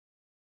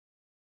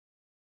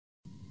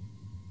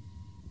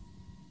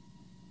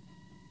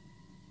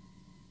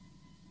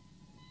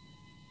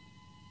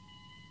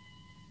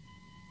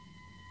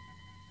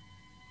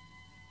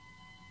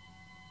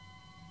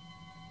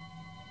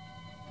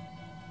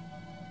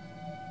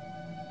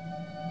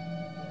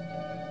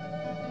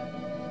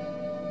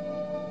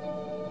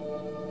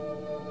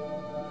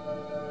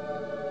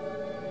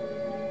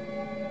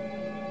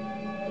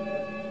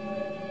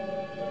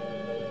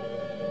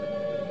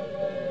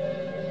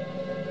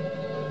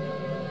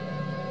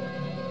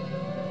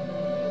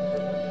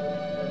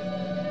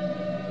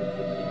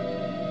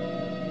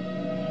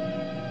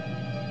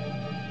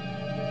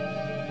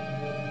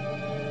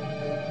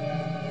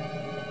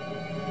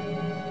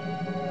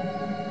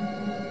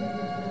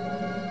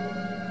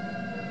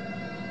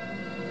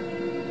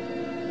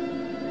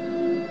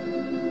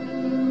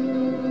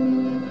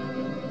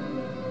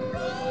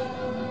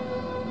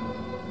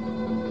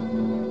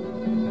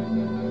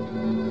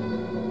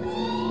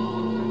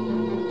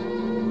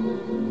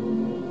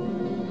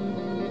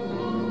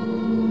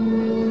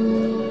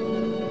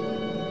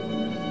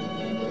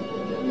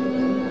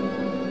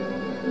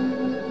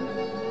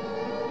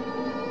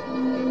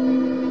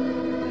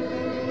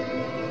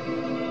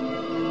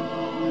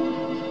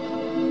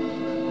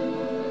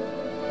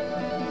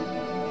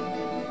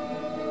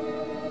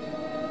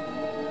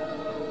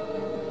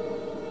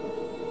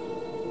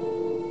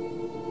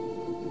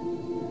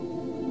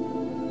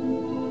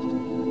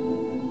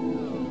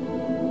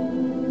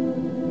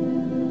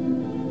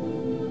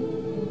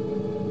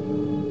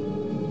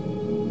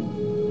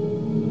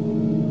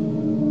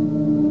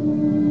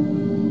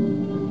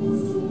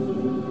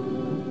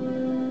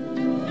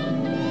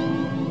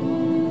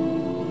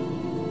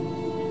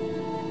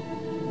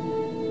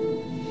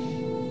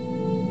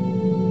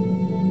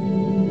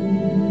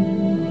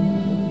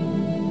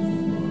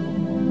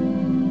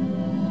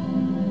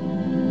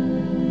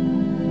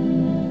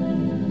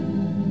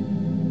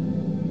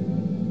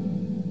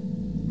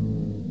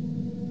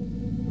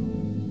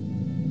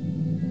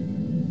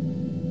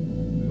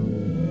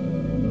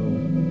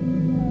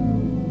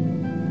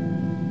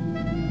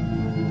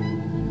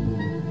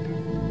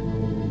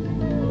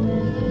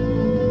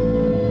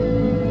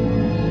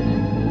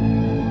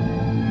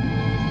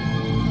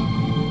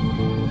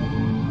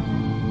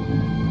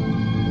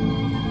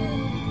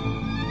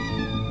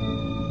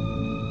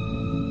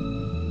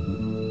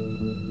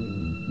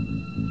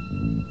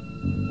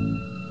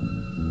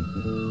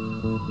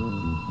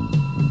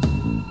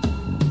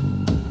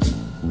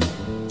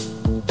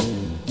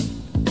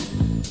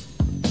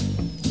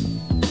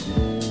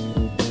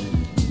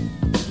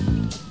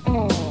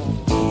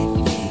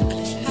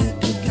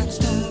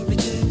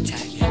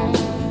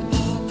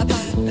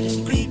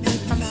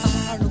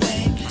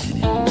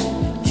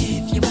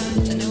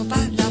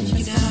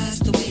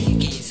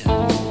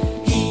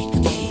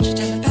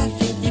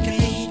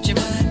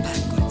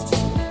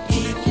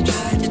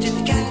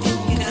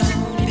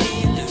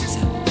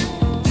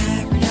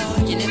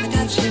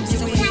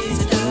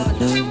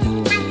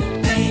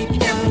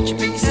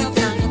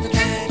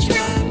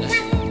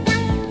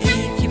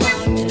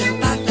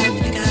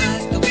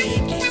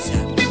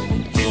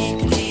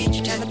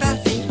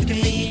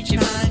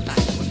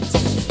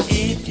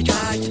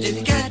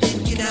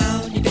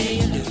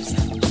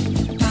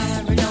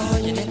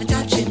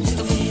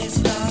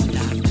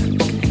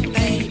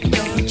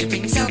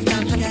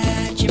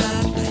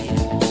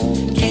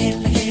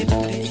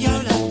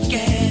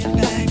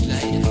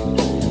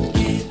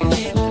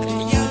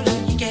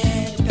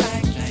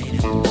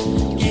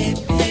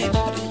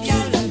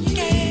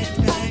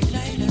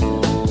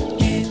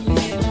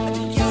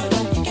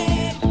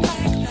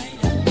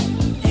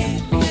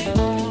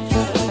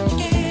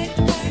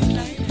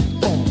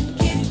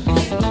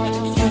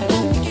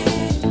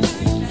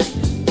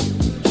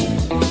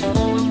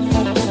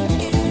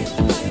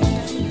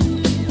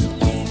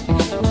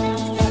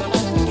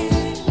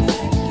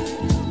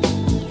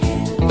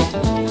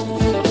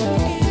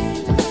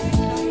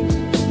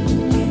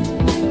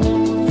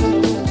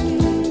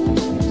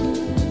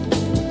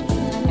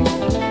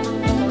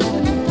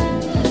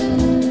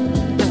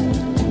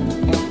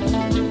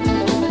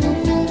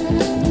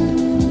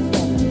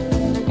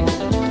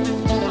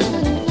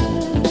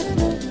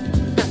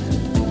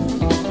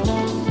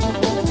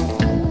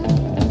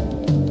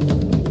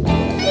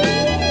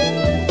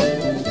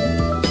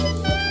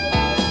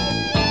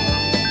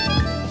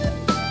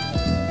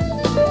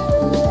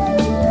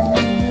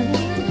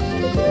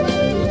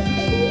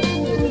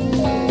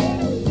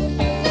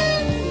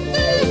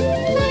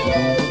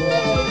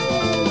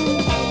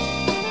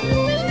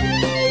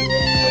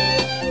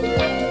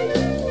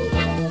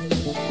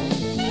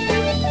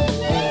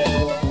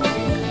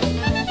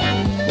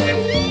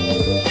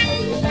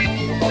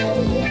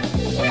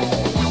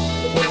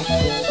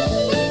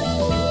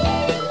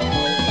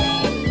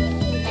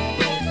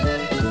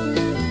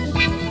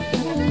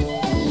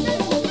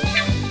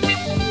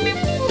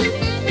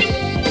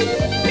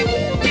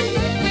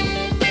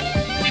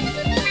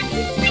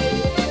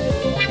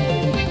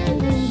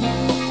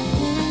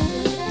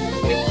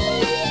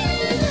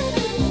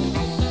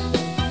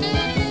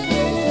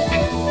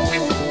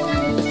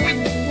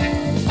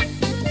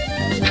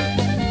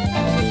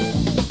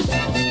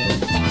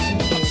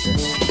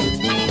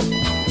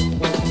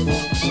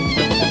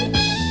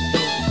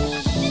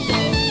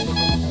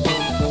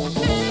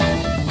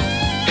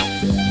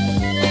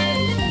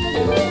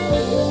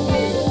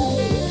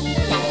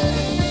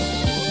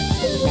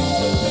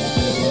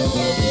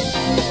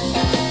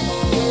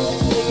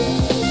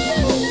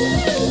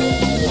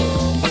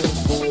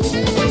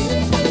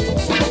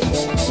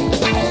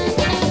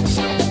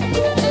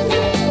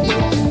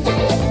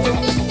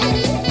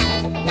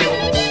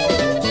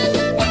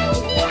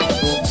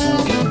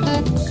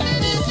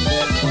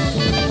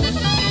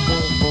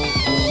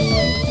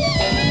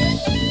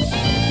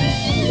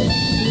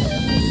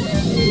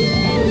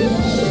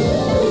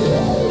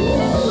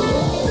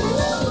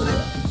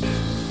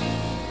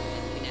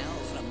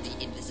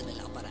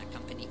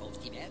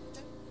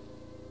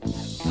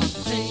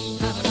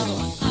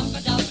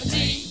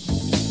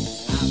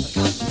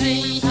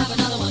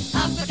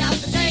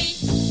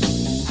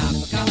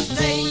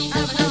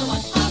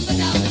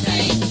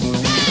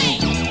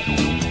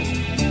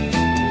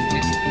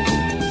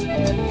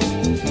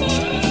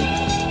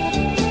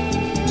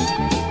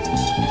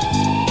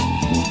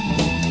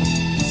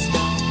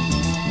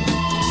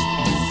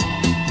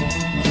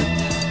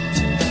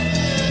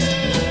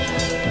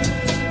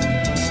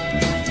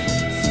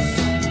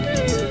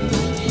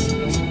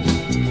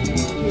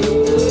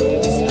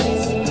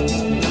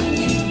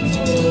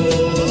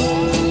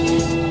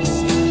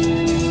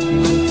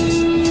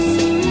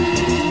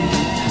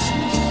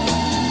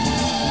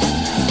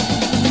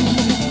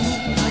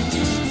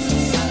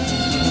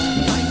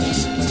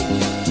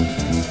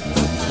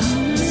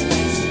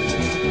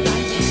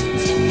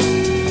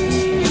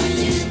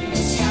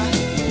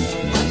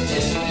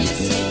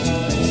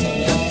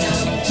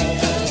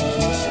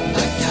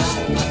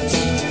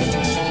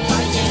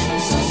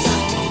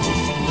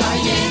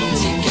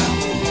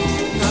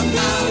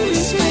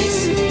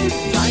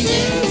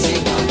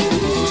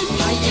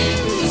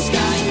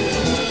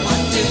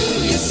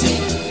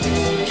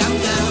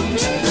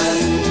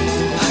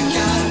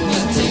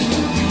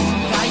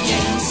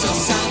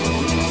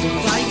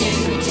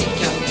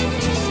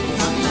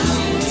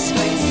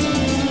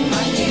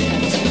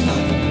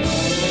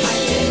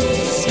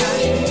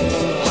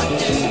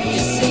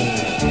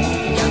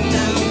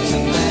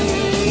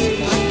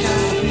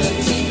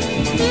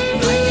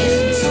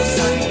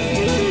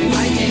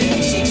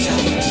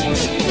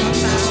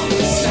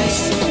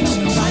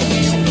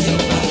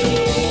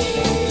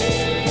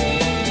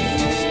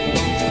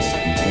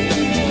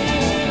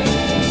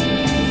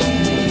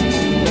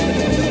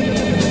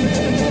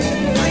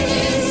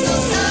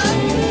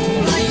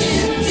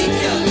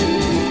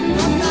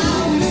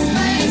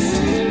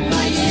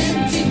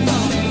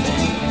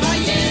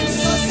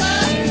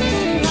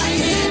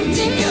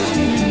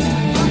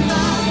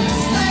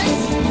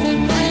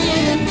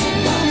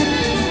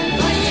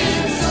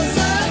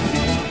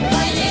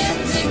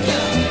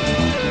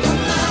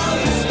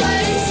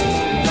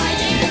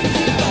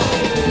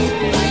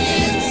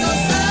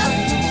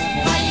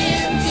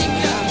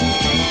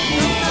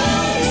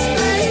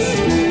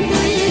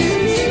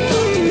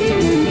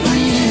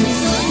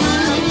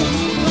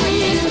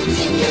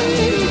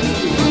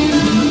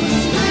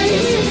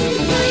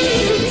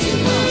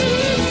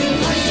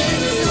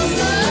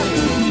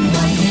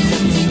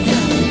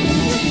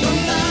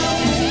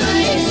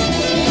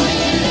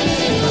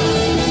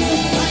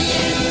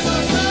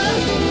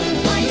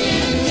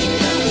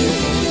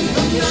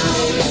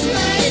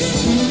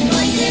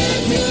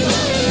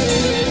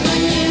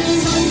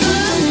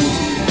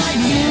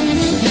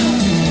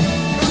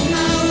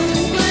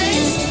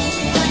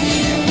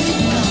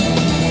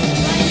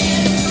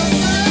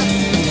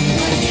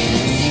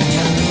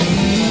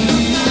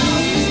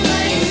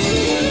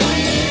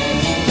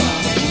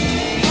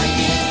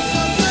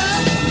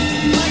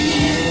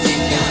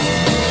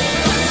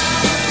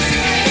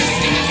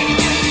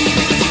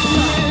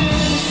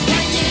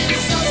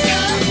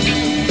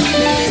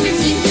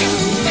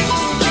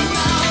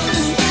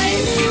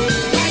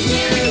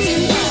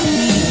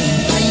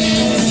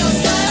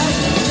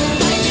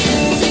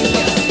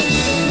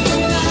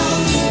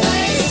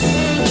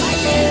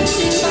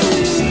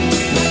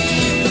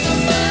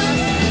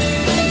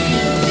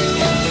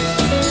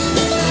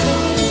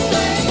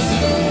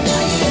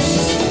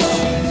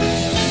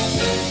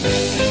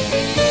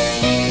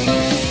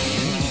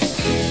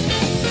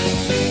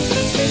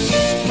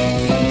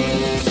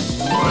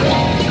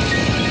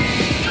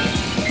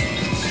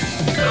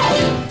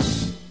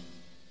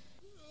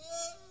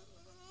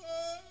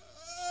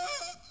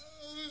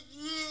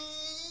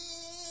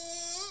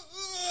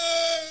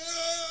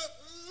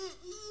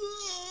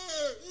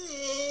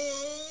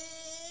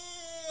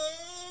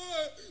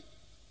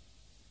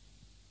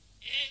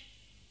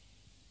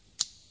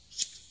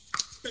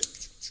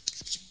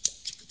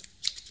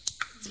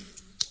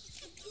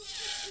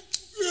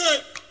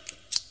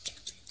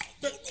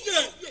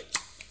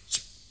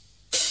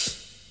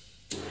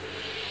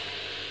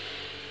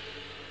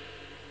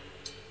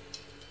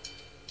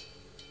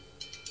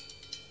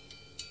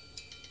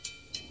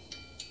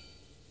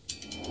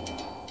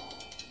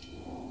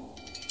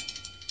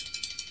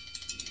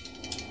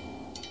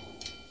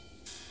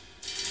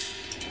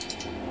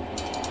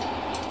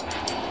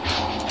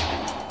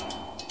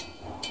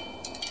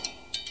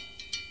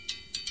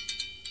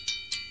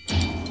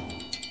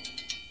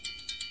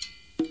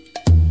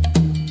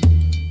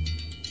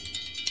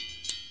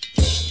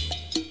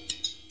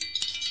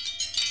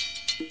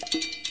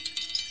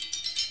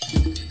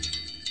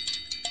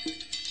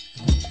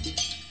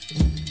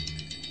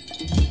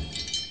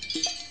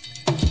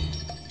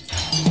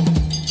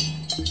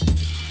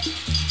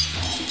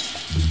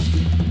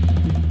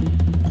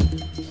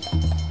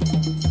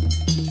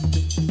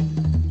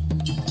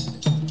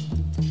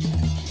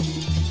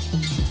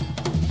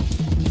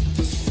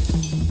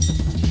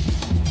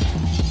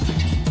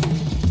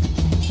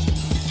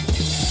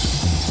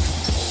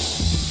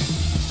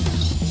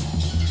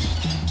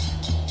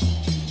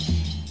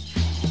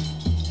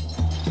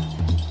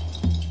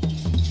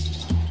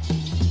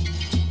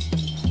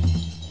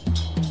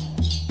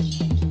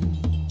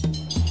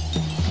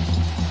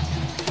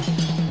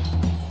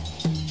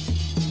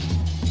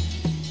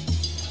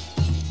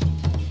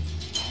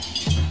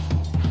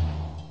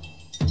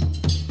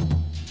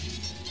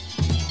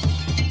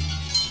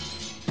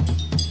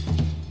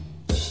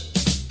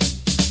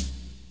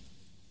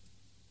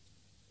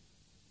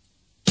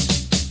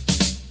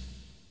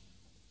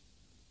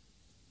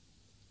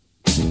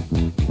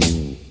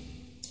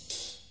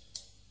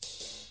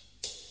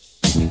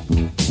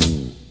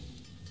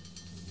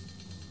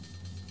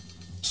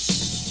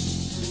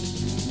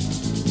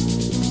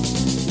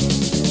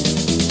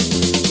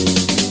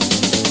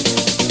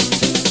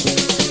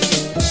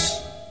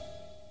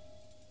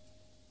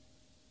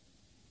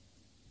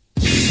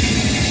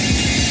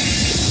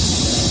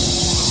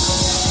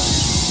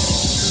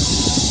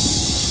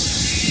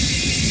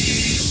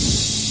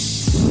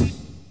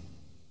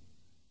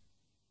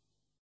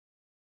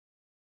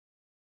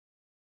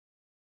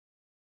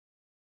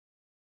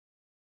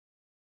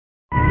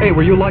 Hey,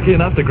 were you lucky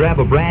enough to grab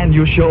a brand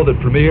new show that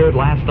premiered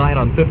last night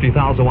on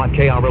 50,000 Watt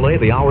KR Relay?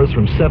 The hours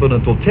from 7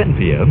 until 10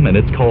 p.m., and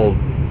it's called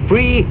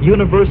Free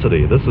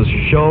University. This is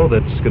a show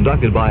that's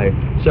conducted by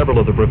several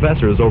of the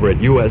professors over at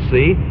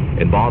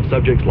USC. Involves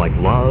subjects like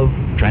love,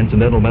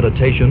 transcendental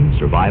meditation,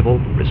 survival,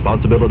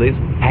 responsibilities,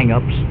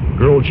 hang-ups,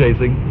 girl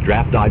chasing,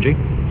 draft dodging.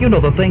 You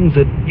know, the things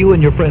that you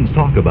and your friends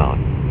talk about.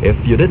 If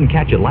you didn't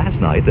catch it last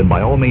night, then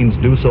by all means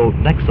do so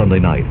next Sunday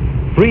night.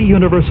 Free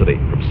University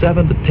from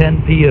 7 to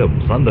 10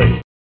 p.m.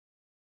 Sunday.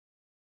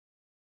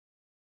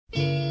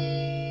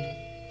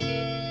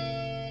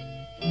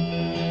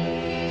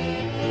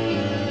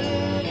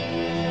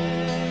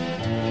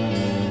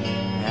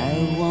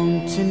 I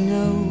want to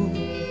know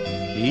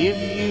if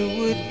you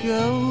would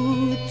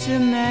go to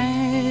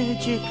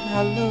Magic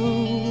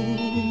Hollow.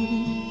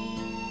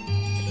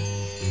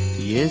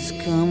 Yes,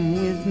 come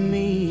with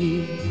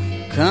me,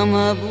 come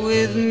up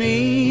with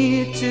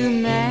me to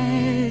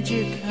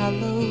Magic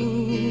Hollow.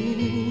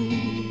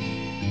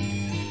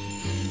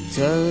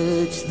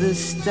 Touch the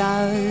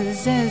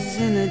stars as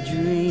in a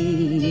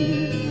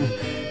dream.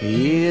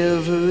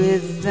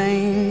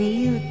 Everything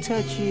you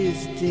touch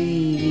is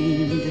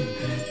deemed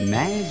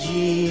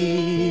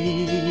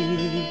magic.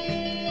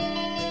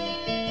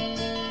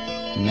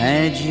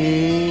 Magic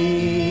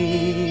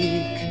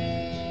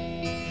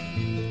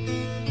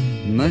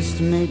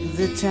must make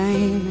the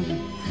time,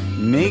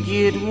 make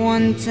it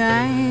one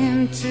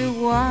time to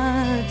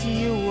what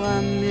you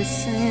are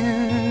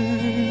missing.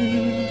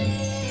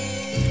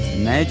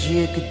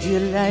 Magic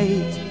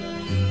delight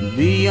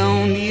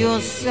beyond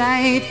your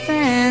sight,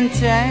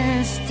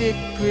 fantastic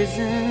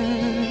prisons,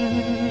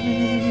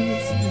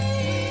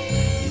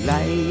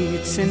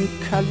 lights and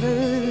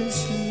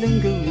colors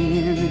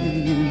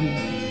lingering,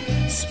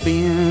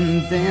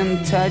 spin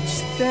them,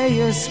 touch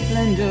their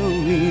splendor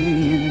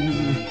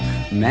in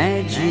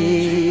magic.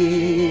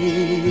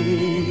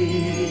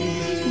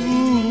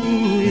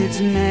 Ooh, it's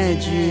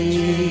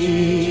magic.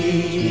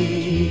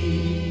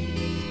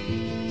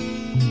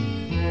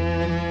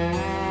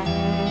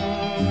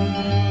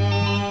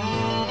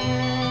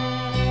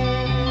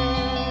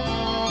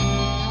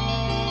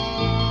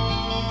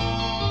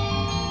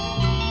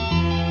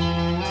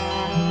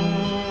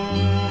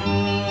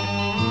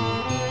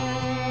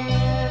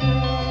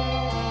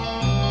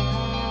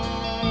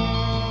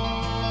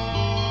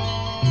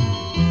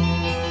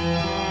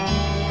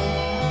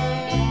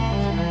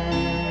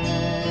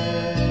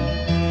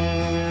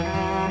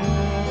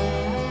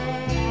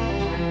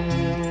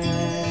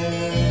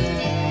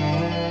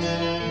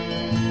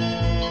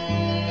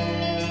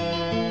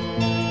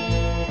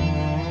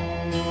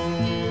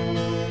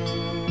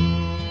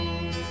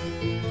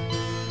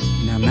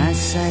 My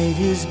sight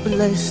is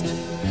blessed,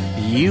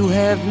 you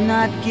have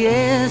not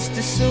guessed,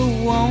 so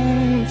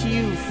won't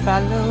you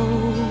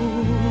follow?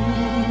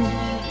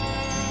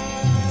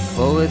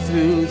 For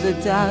through the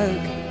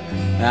dark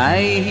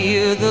I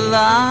hear the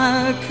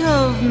lark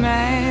of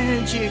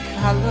Magic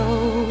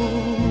Hollow,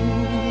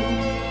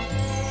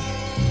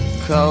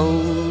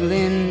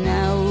 calling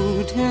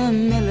out her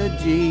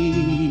melody,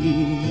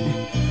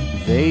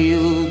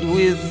 veiled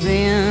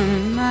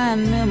within my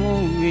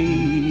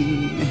memory.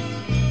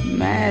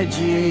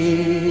 Magic,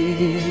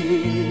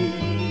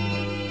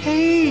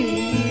 hey,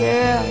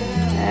 yeah,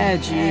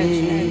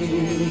 magic.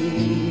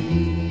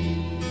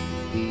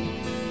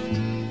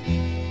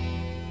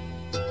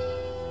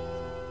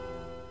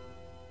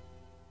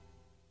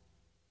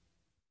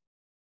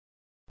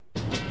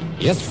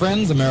 Yes,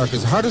 friends,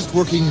 America's hardest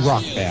working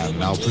rock band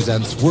now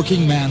presents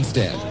Working Man's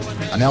Dead,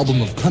 an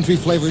album of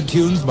country-flavored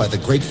tunes by the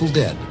Grateful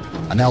Dead.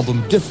 An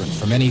album different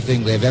from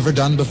anything they've ever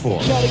done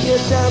before.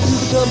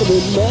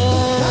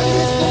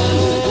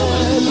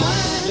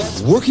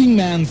 Working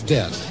Man's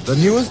Dead, the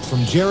newest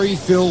from Jerry,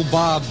 Phil,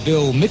 Bob,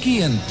 Bill, Mickey,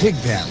 and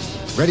Pigpen.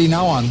 Ready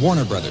now on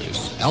Warner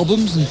Brothers.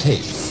 Albums and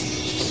tapes.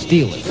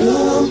 Steal it.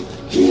 Come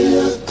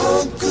here,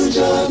 Uncle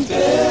John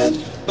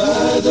Band,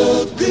 by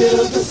the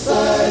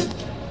riverside.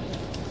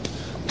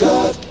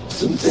 Got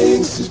some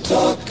things to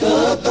talk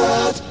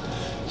about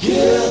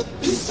here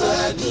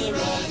beside the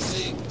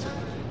rising.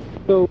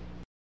 So.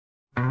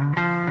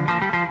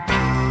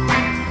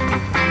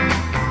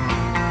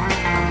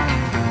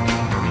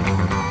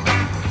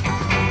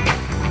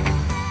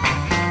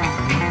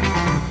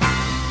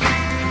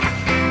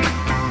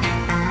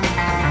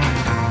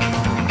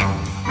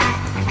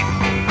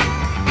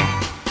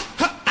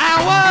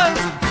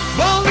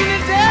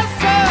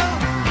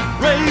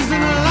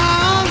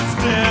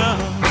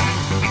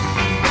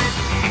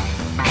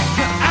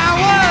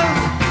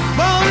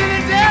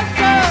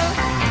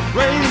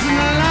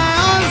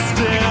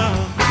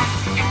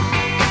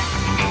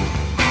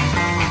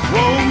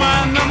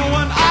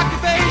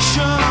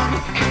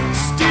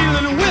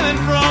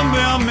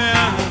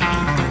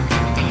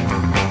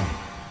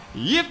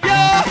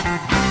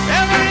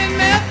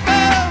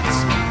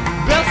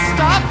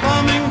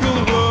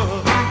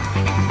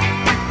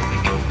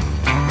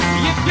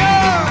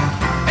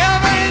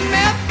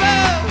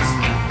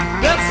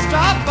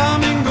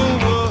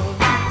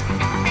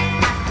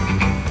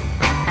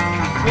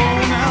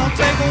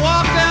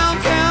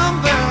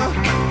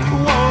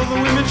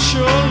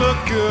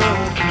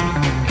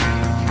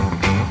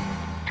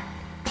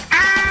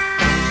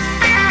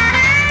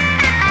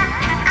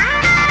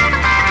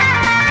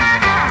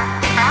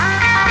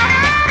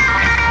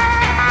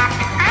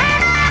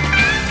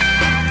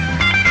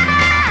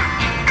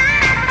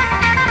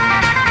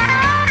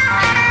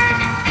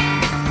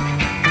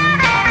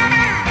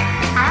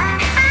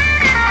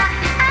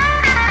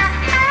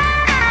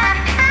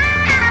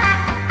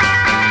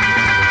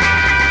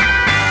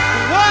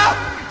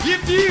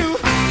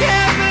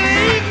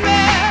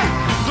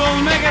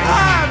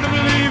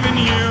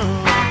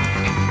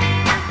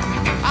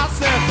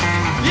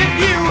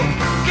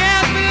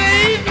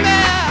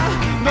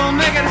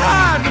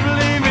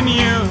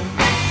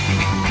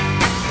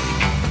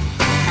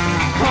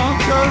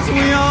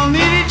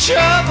 each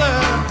other.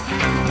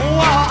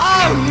 Well,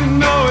 oh, you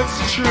know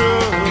it's true.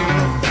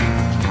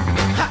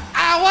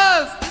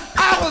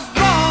 I was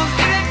born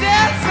in a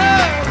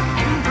desert,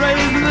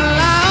 raised in a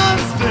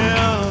lion's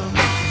den.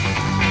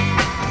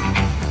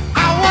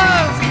 I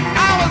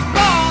was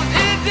born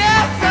in a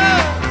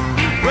desert,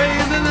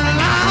 raised in a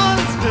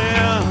lion's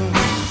den.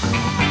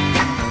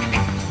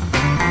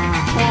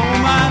 Oh,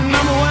 my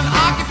number one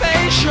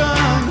occupation,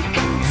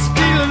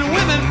 stealing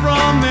women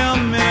from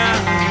them men.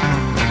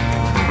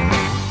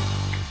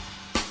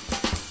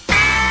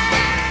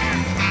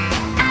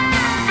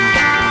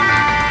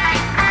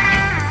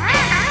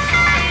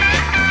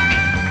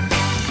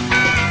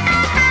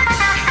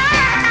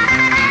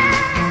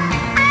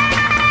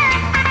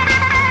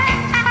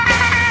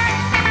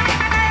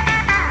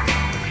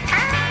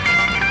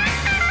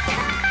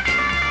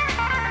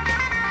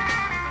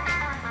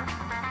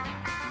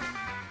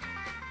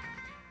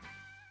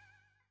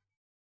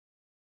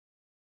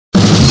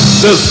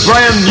 This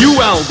brand new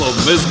album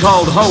is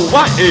called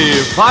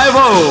Hawaii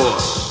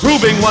 5-0,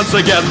 proving once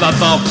again that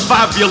the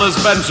Fabulous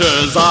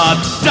Ventures are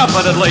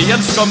definitely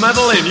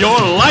instrumental in your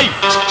life.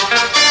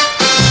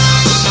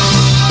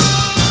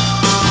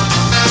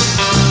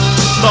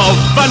 The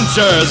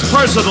Ventures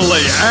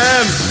personally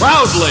and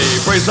proudly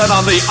present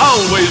on the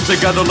Always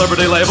Together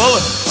Liberty label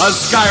a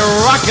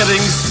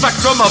skyrocketing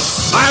spectrum of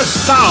smash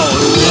sound.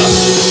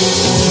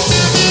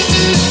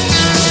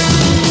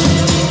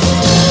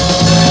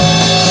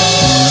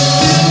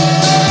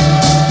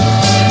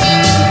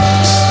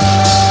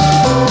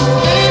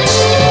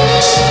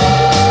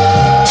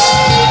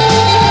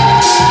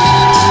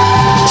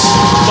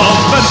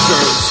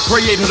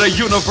 Created a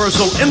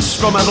universal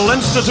instrumental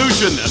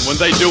institution, and when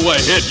they do a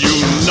hit, you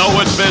know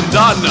it's been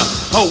done.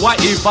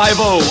 Hawaii 5-0,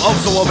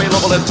 also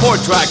available in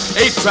 4-track,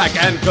 8-track,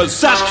 and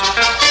cassette.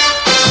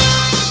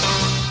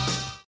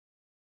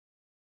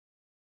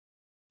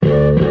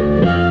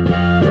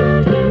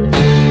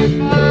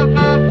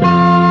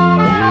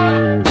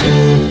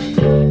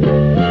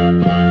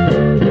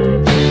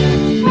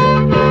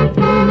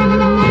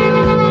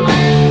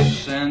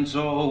 Sends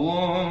a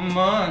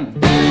woman,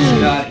 she's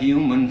got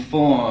human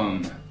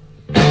form,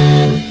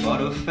 but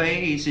her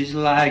face is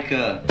like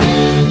a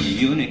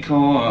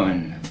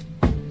unicorn.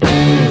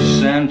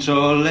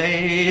 Central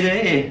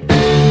lady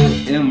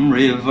in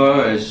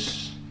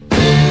reverse,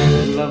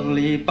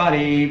 lovely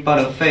body but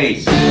her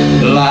face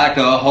like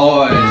a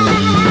horse.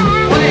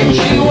 When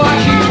she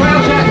walks she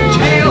trails her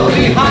tail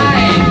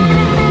behind.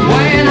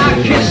 When I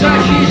kiss her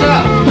she's a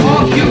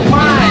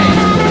porcupine.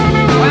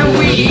 When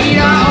we eat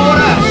I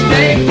order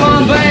steak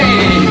Bombay,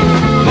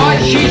 but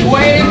she's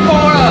waiting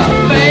for a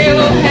bale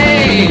of hay.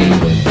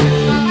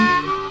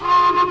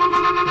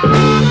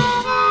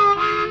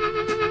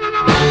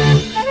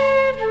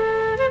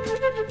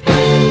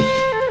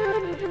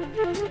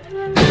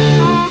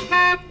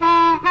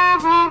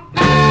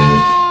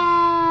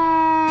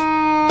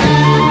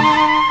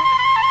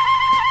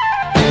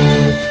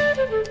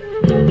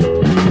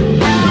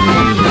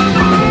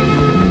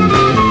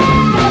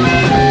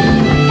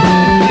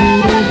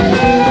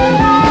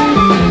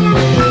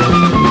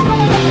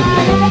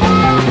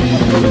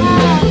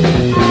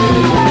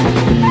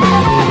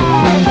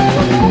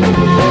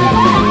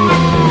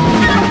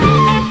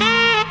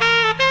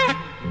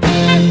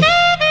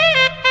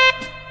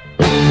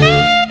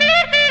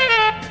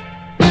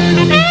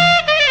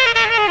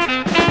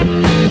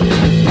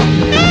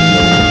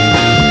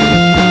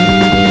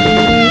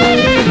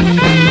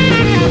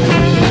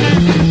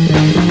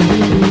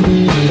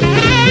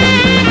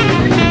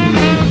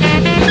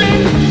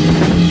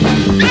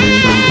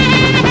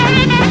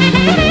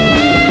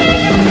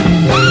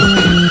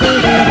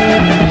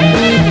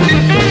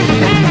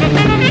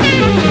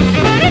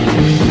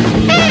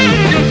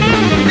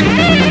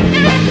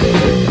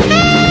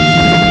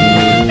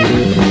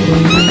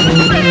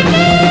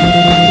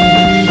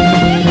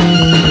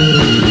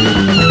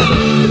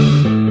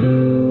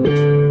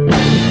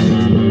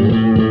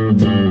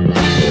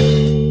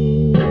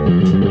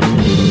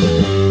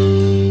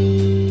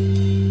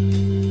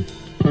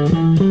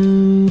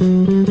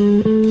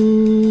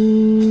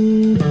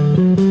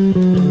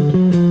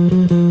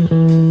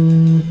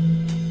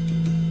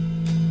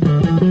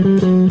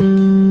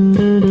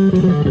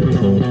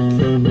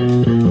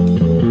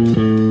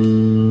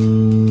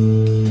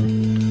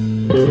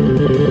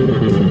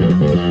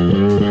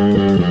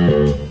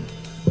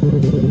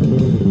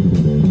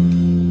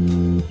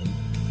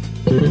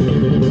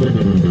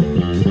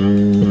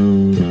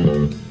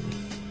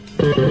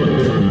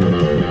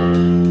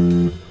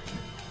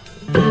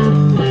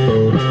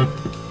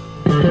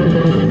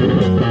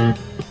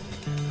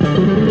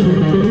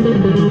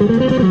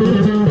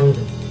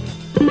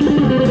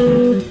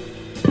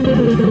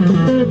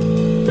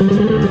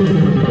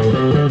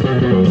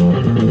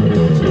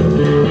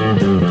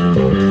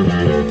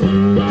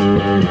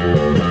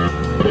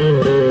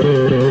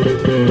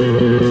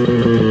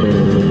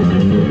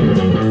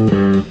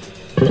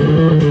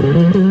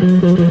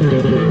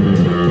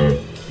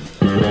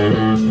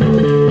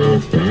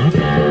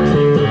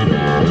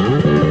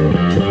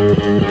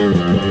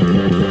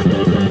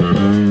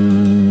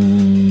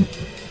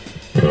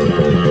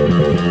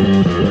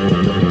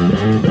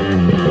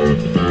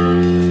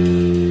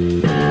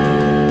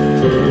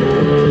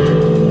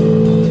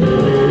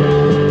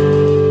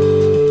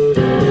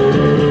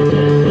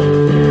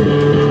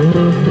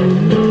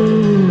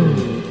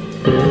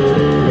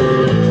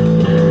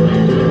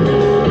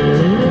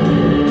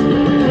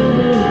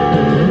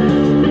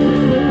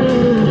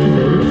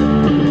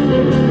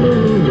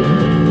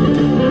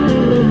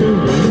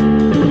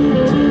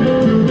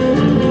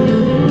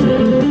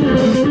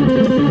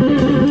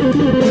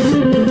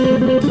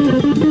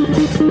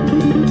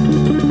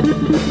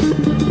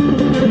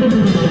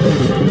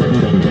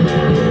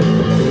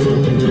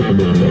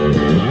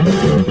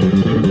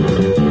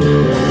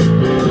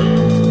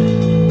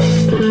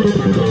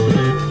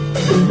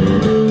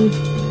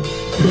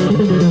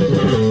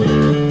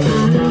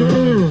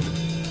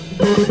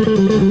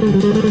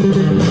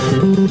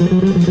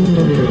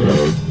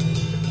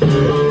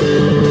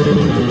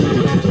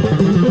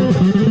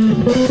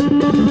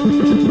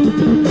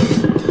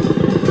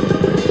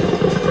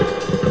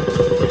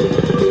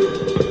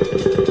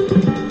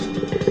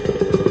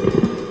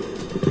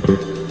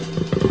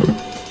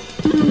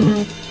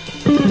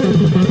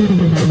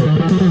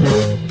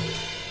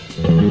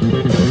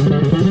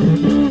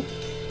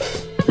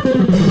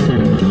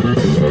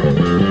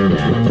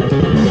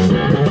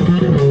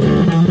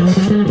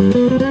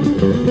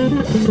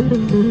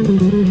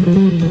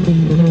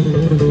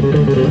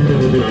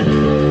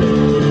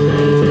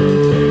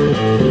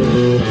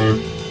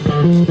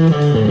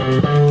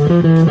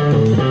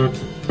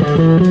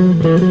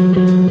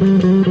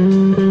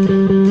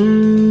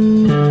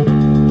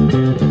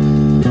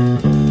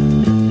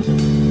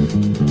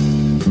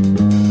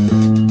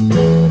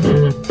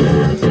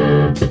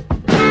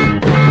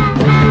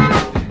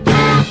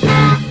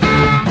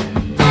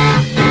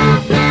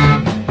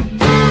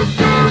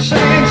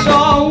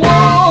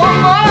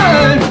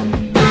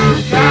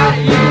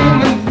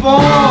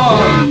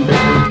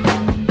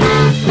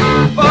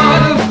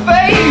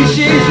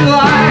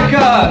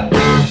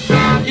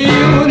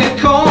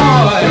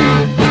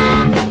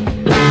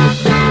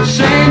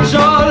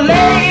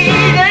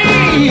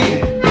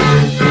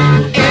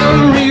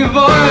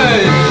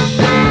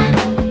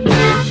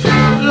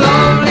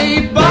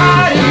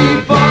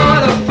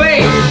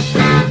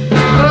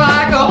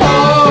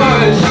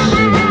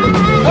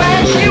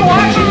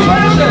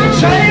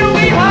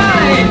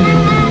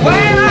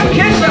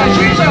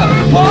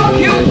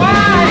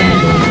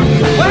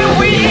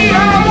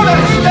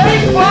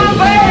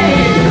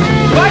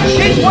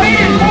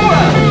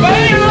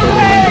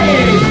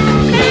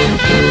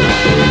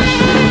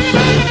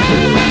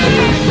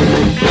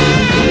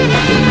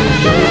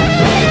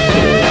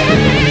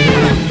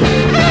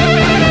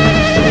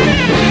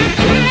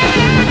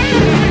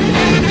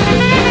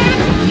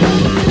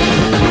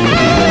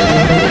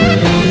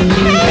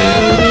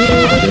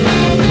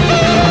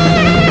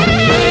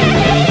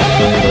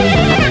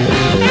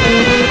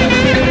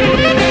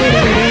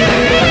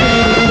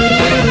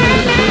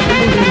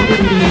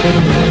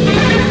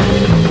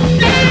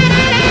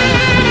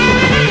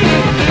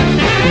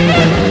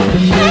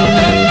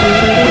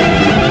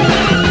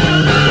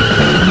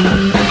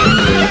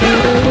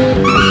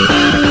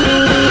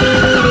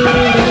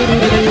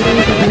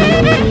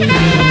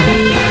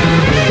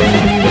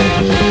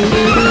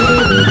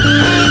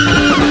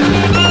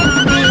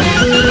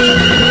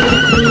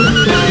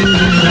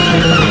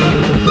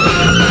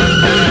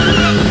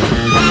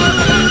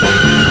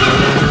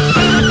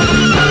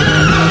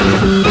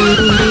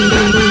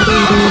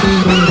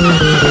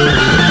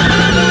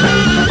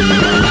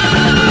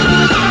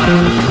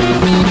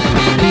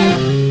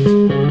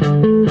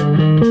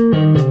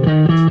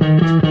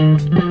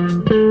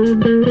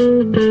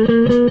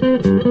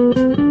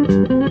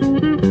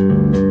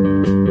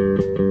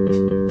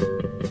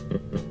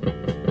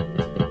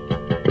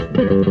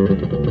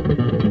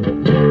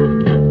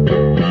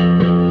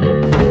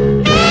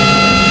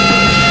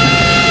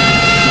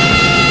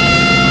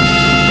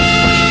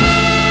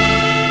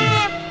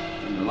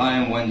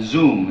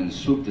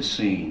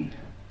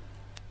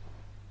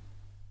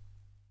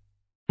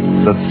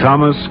 The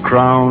Thomas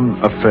Crown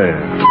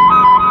Affair.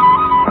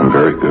 I'm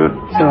very good.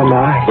 So am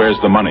I. Where's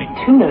the money?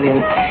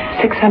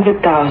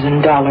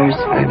 $2,600,000.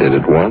 I did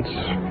it once.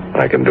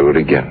 I can do it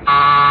again.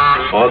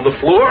 On the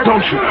floor?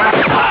 Don't shoot.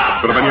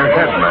 Put him in your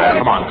head, man.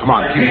 Come on,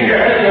 keep moving.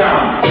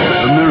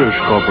 The Mirish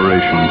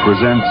Corporation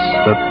presents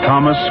The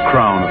Thomas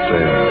Crown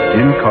Affair,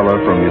 in color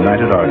from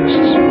United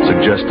Artists,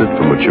 suggested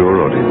for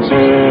mature audiences.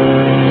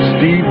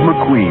 Steve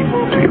McQueen.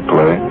 Do you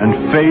play?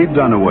 And Faye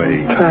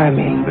Dunaway. Try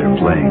me. They're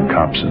playing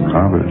cops and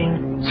robbers.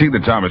 See The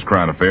Thomas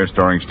Crown Affair,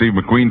 starring Steve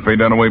McQueen, Faye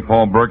Dunaway,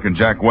 Paul Burke, and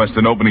Jack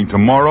Weston, opening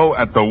tomorrow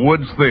at the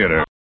Woods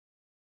Theater.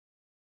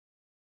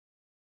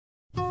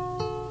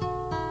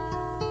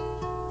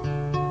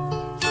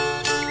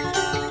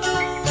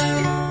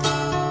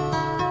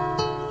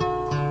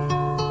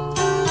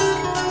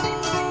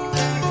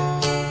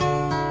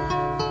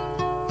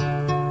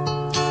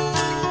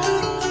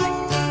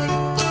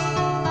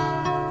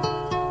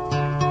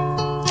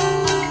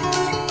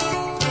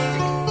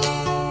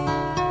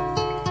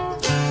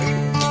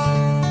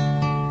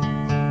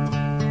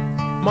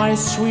 My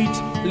sweet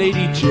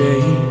Lady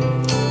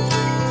Jane,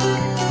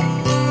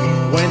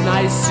 when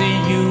I see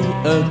you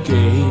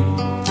again,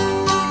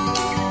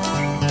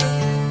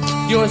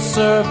 your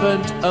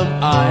servant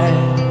am I,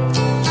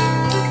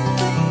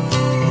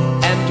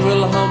 and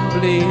will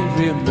humbly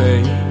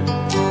remain.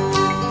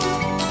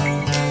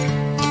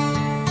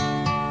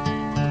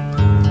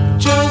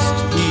 Just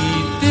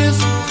heed this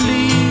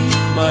plea,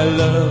 my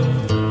love,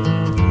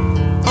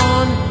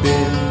 on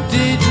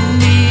bended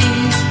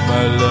knees,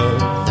 my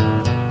love.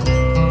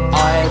 I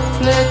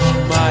pledge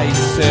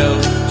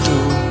myself to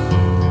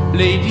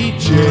Lady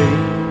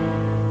Jane.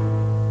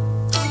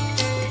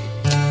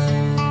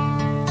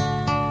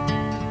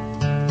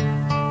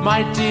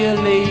 My dear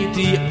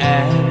Lady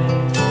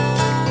Anne,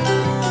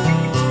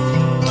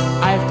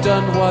 I've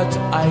done what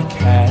I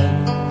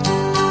can.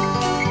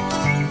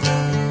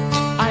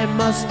 I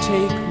must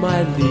take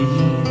my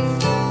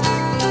leave,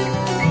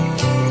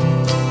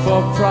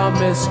 for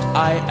promised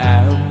I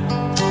am.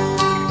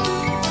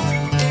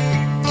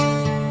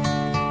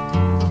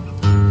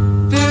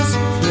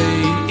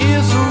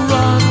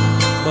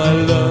 My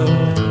love,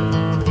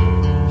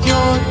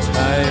 your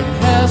time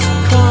has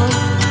come,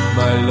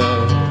 my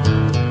love.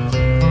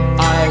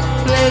 I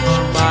pledge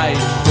my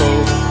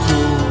troth to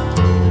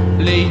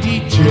Lady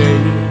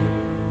Jane.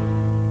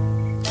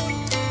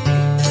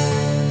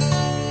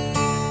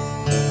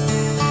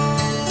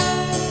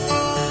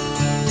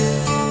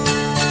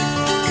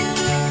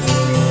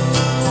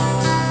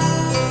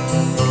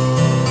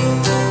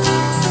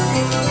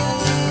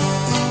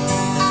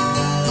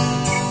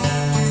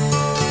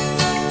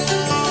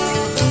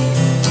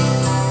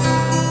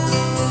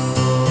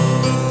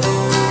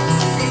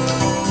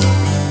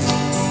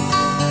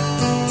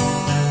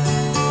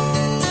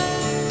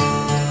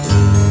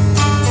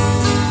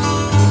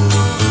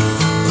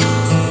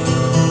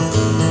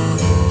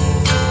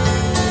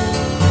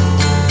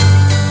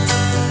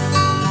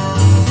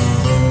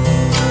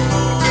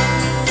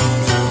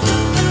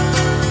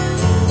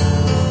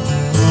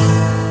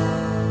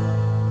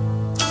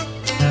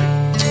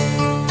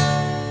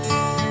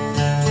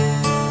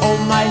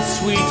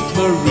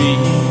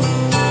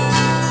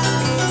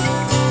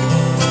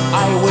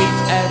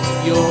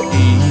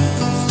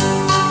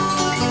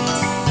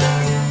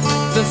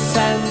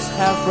 sands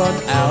have run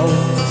out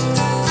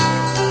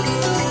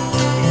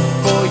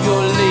for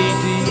your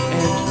lady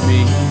and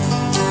me.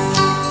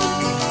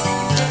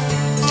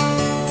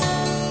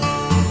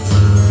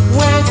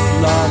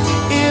 Wedlock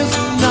is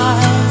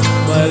nigh,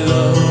 my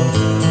love.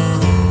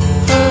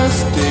 Her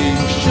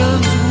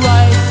station's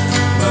right,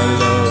 my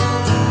love.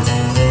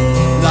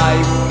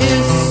 Life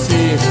is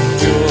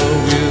secure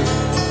with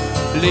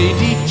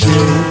Lady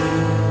Jane.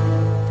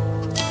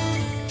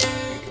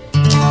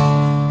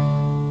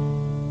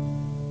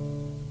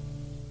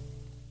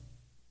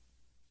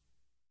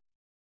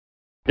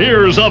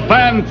 Here's a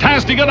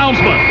fantastic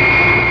announcement.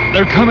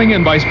 They're coming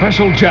in by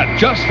special jet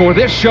just for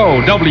this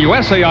show.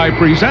 WSAI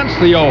presents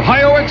the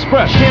Ohio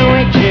Express.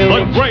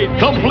 The great,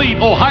 complete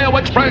Ohio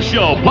Express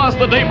show, plus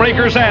the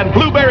Daybreakers and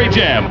Blueberry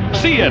Jam.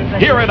 See it,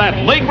 hear it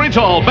at Lake Ridge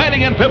Hall,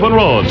 Banning and Pippin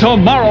Road.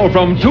 Tomorrow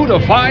from 2 to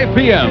 5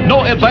 p.m.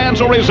 No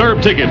advance or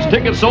reserve tickets.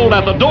 Tickets sold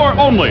at the door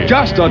only.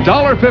 Just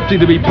 $1.50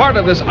 to be part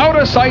of this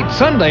out-of-sight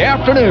Sunday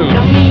afternoon.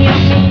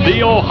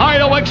 The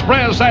Ohio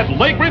Express at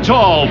Lake Ridge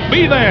Hall.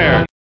 Be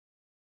there.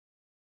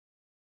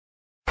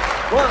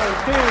 1,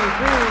 2, 3,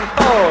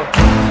 4.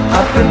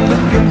 I've been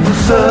looking for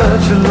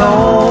such a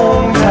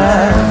long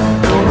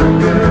time for a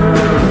girl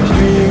whose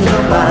dreams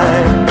are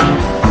mine.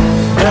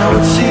 Now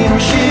it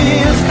seems she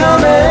has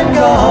come and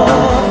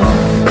gone,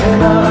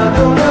 and I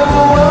don't know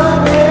what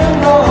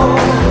went wrong.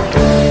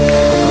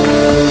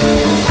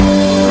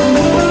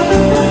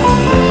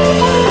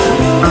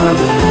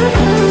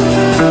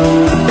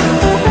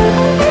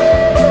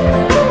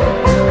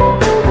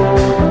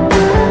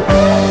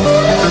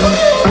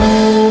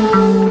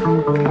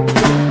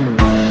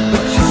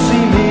 But you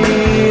see me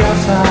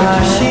outside,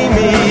 you see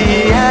me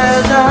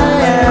as I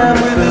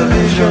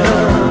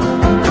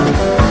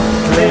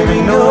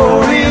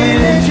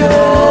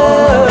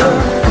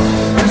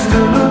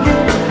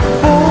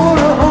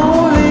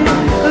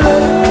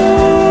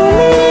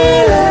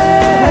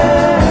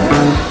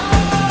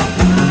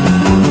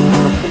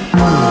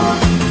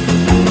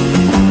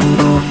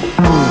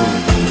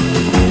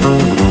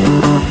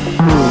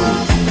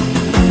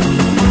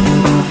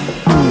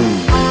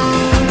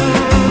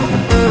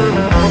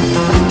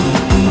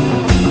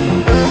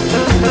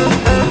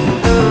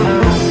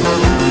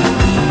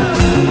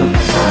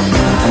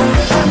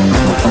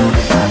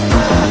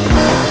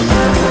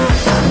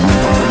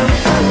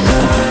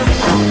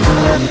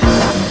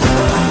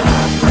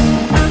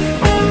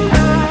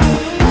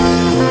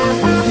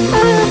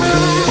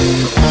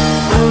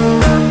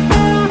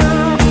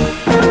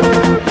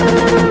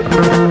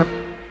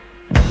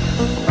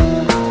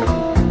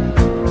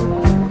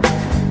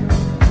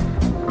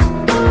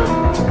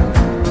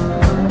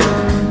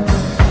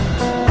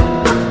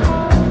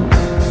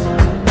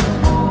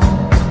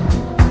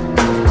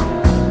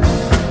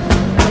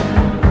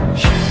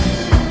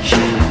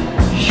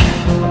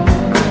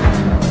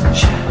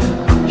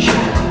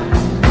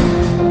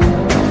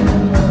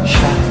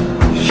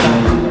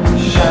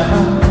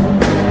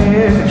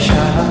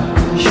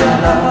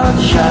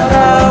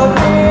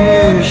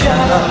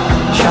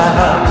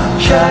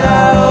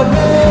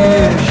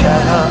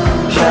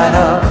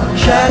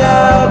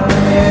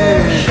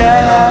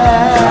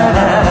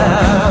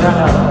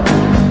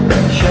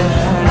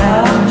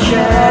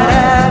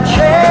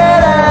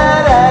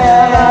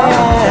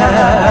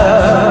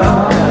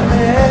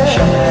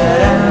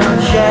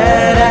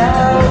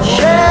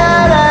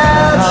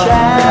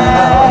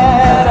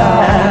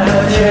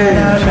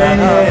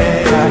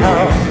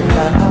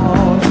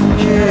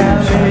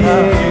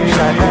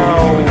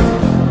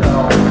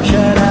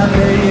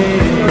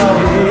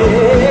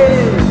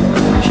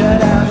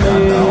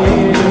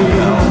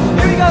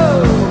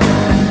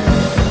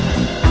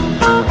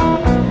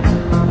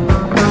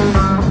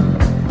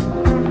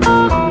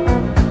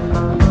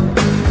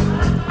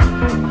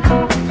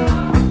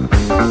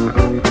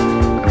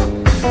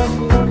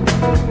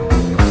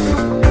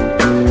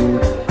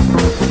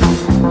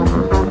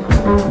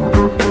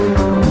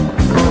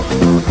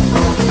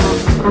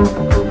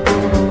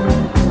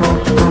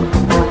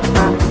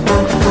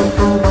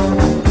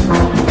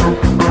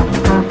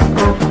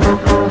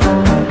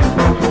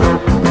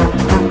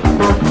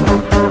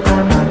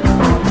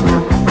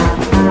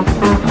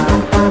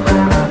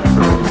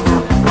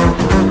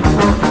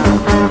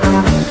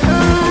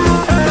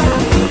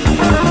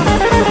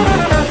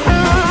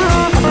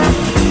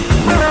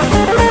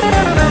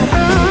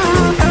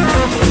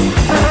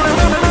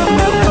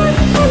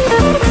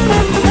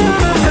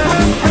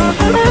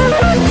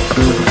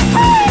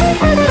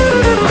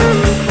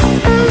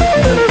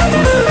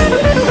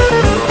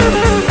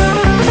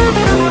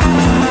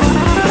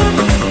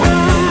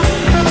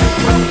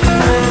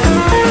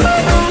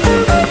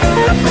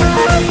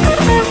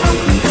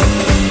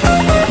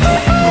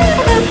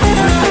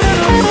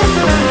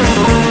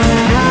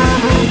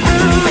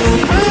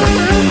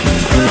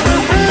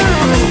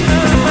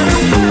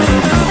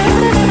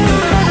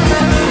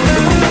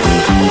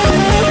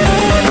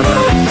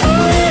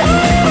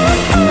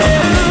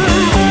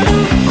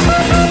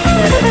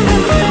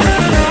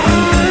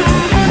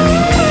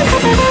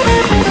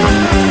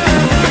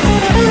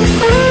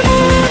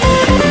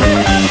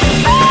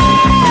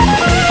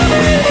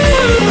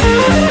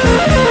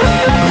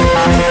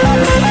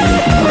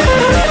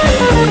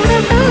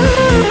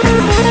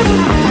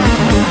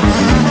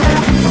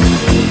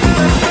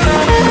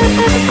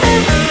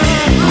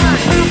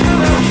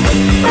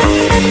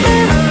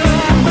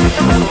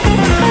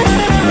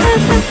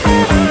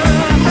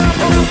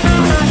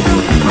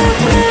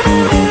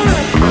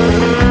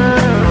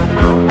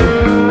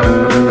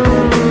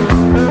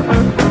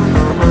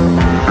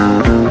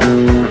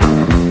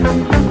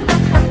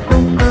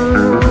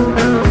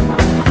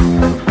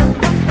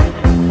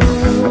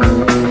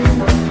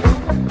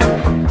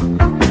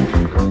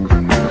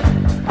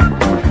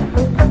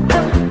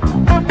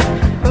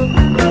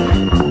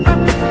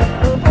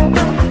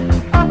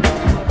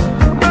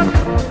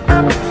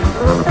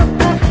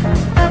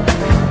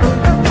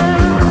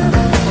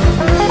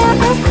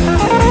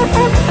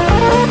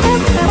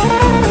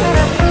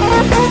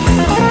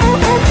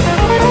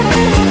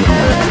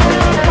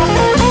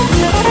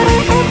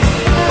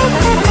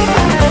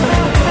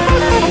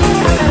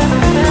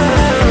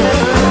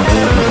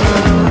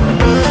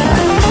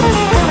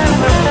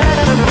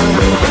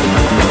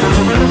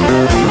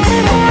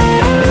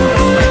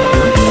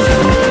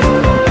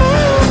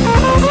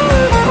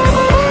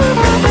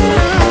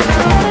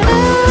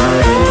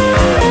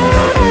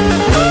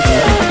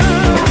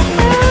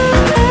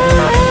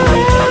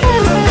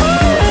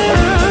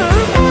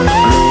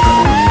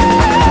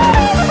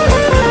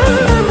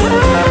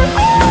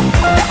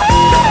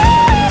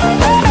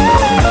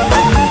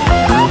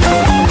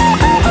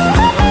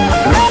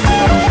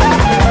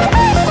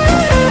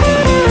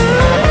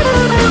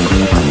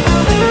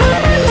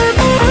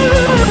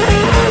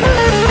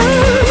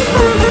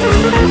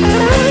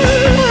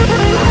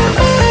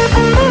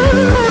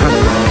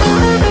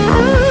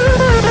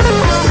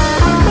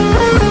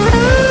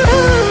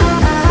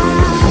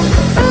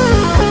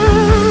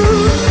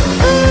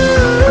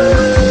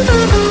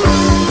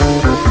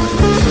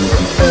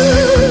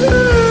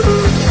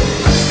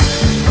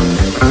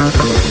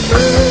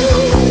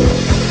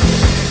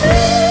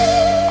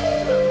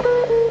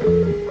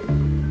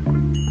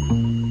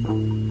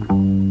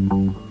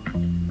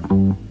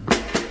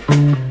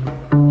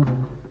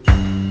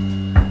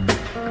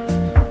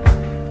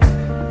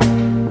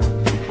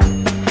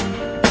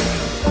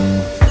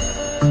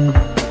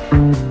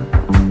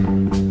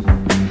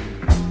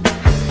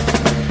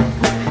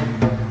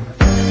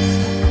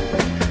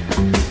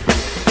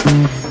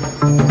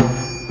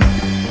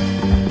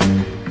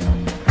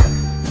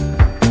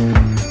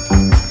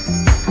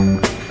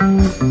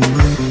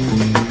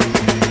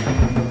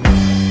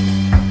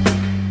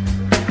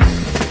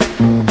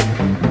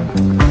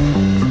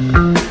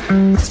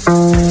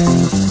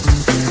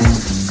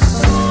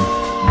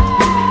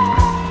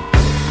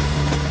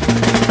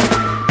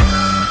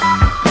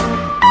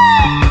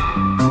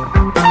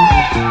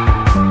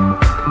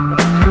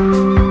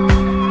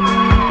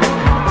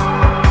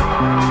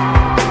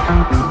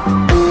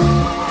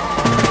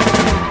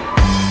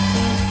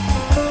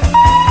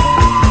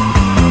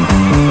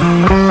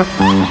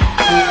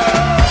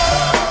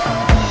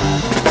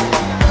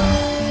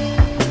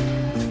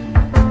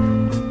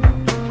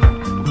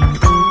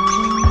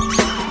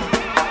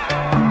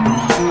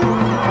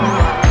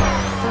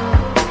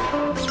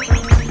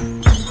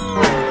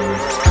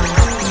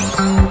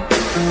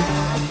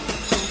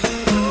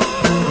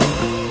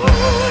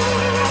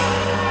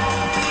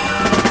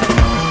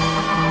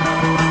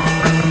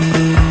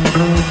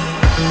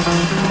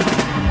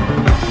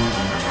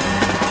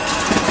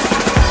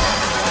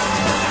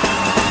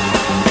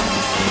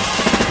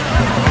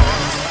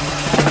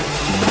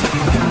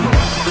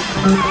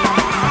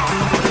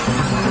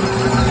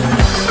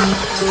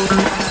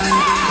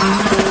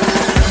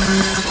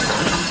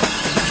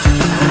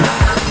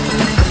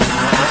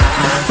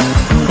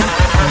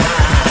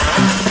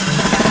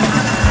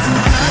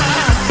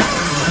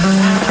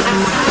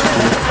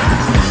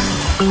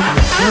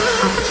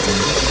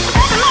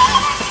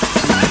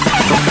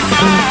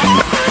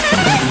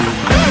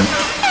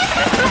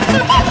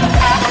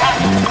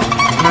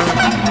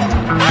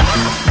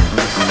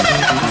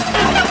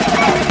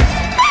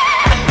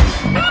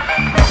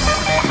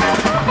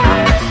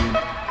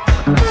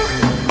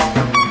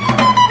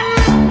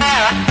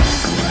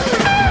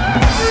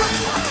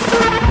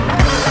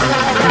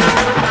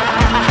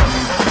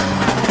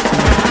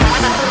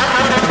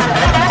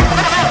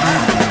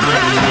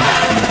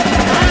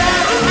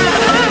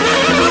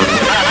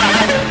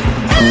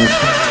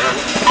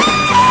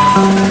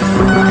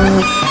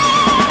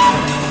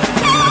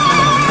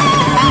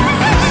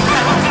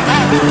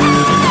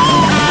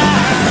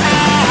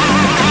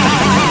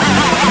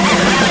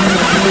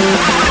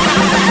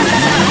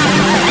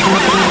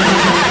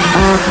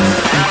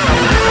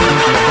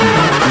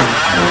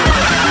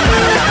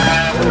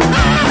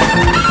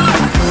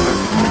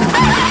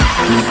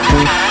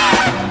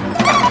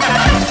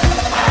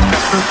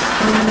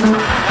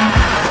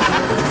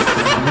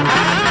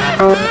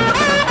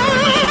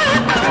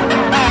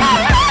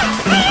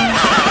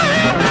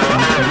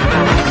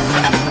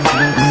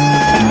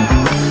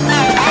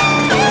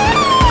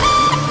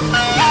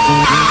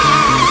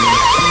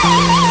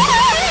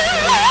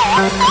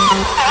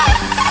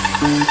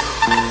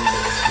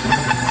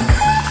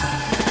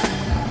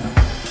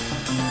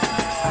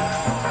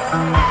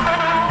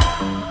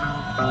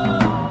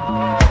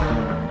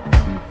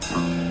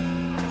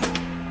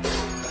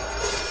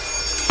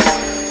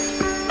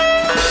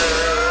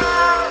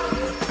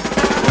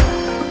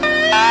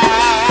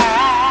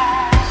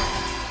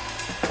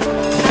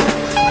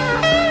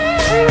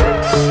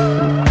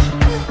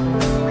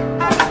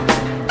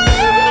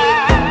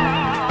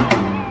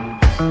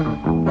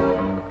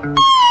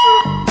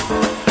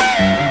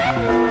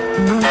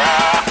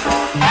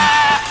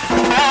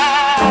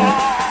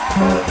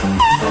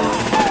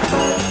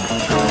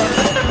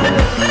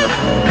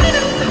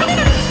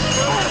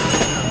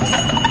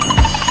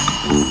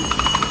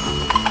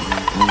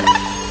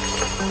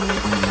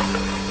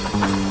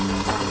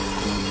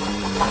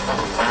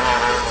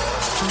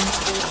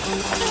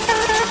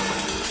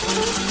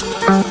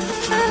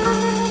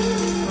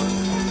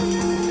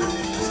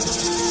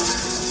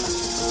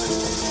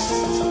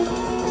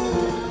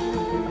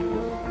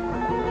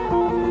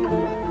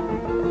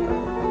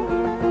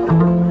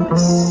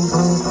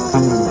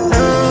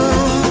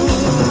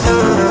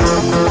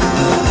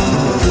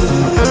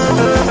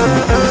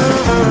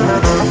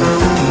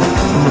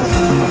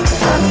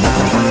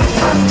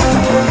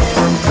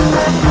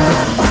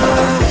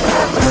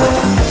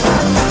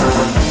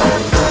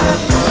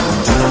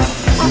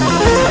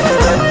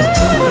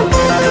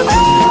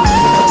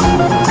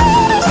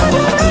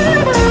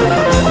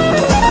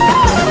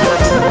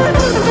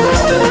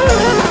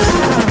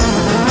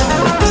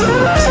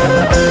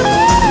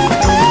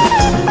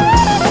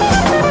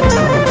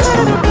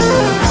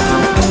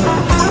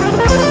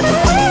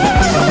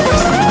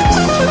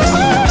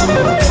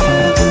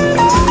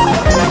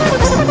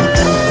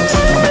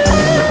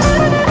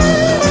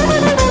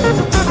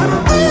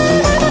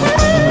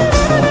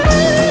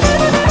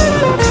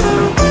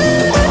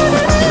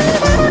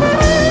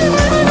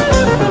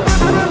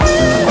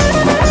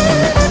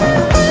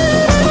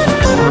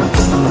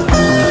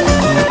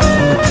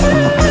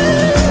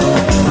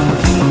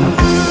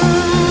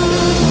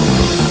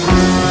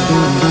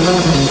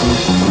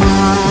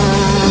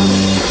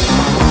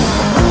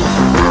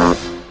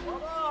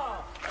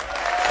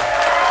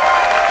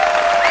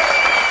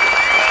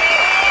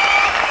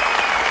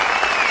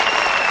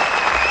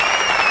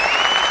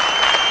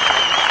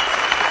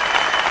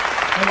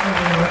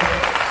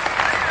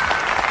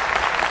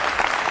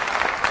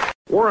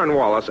Warren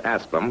Wallace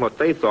asked them what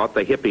they thought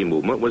the hippie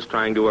movement was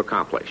trying to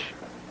accomplish.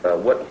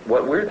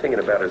 What we're thinking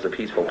about is a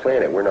peaceful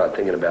planet. We're not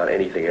thinking about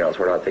anything else.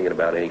 We're not thinking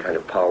about any kind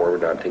of power. We're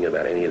not thinking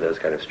about any of those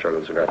kind of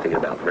struggles. We're not thinking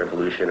about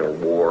revolution or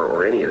war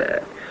or any of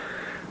that.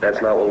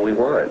 That's not what we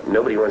want.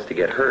 Nobody wants to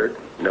get hurt.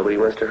 Nobody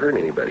wants to hurt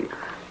anybody.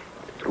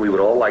 We would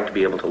all like to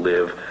be able to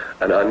live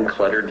an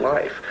uncluttered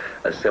life,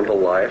 a simple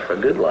life, a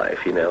good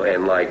life, you know,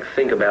 and like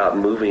think about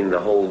moving the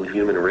whole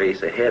human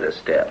race ahead a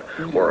step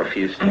or a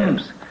few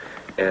steps.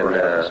 And, or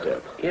half a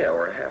step. Yeah,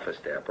 or a half a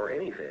step or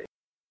anything.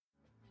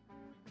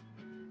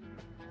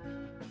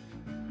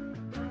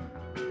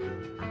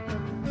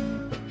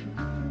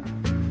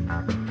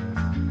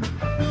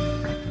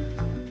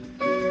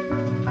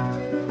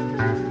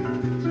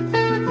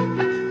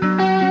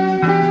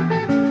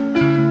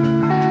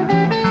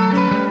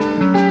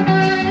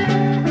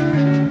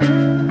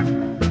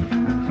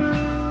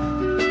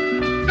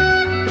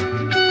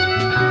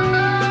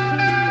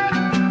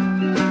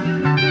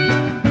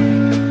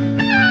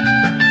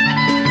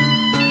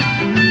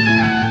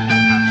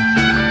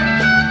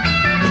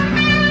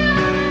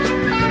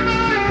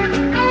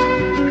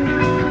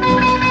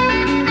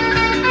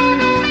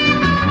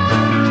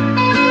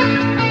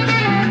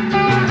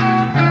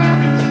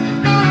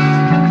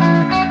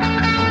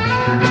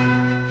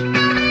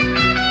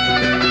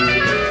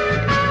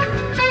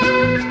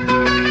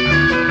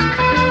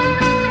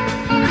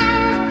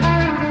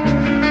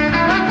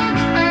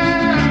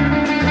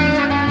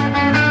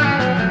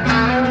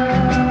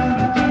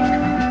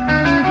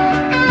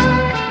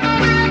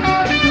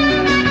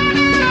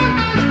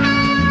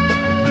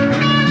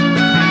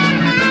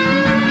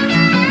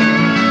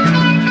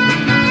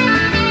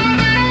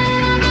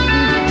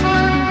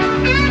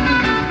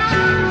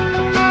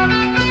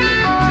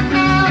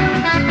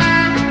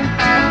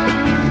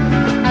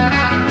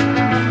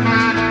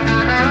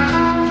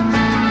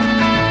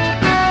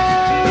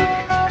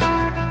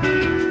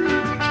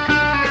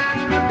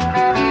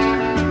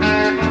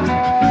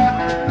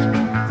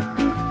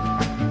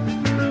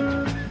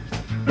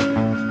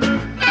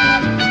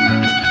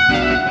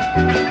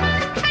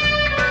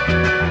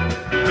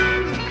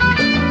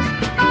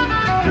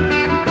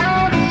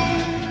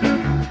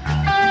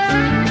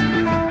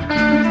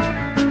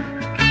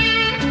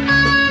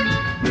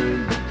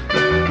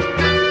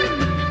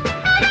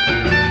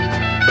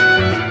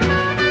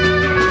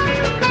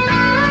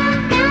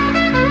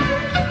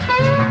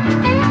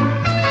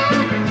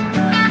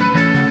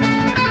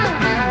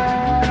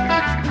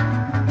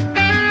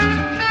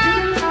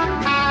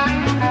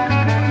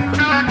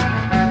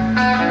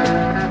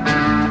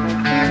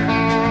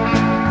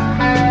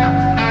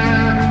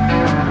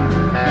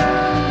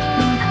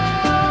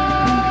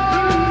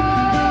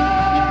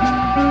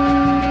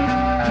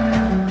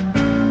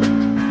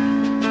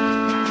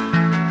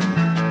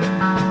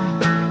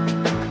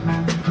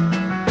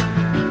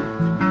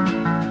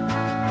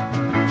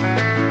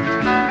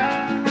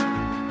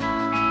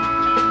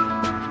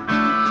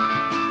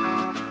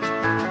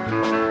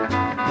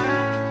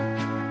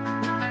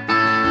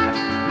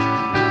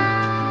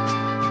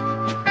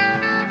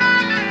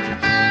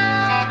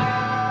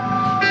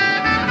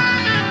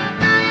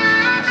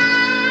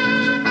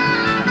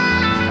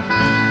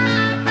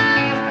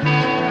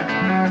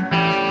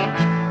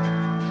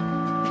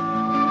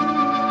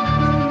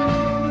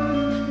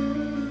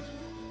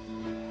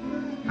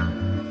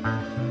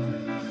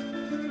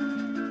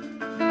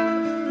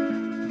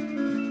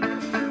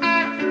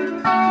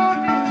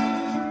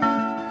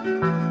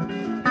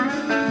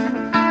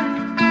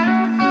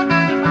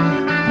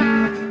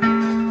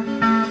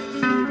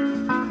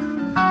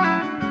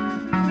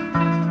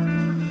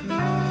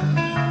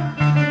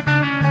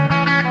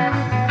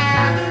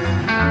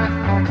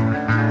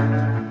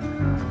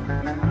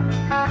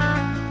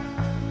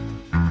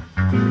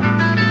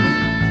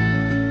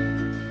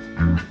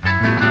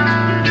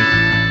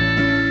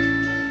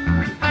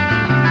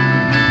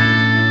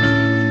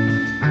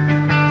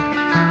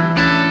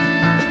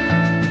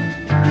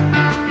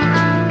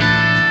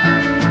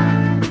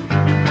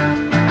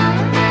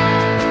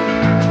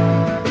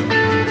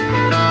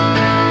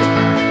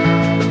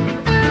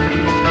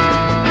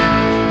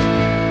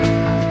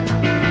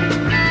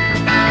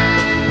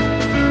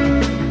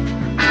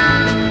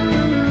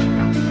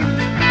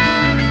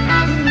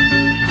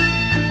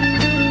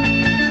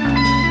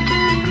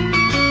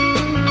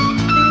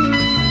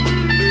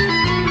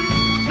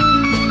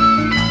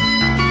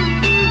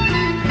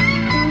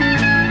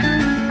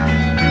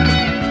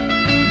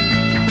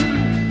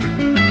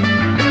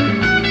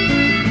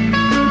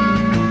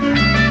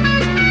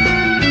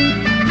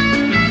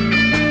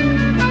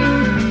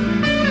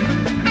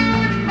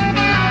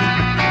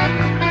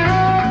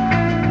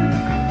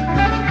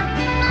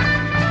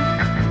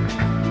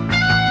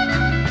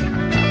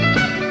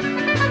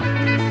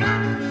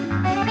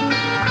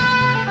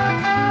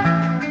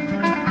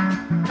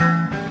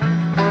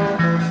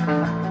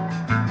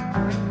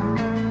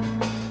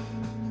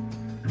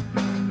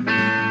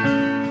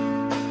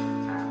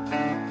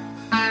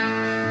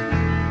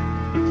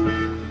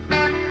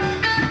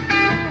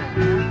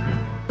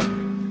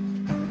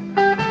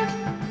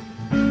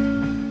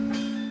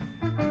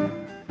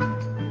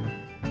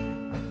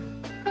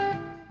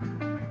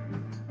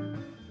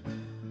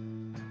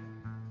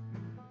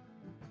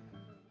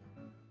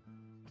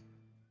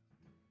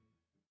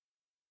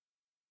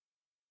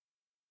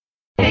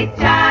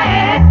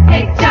 H.I.S.,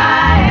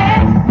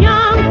 H.I.S.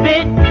 Young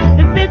fit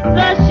to fit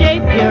the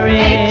shape you're in.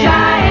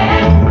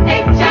 H.I.S.,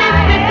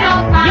 H.I.S.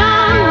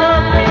 Young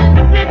look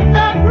to fit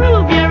the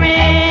groove you're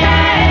in.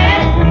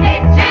 H.I.S.,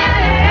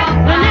 H.I.S.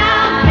 Well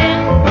now fit,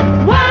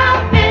 well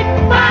fit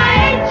by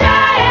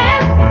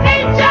H.I.S.,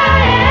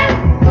 H.I.S.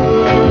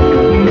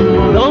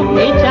 Those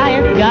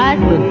H.I.S. guys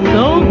look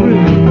so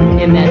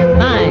groovy in that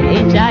fine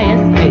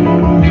H.I.S. fit.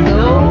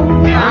 So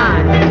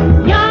fine.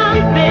 Young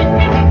fit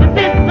to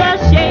fit the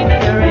shape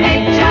you're in.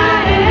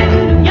 H.I.S.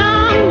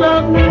 Young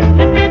look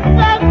to fit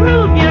the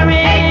groove you're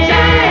in.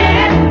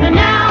 H.I.S. The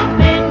now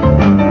fit,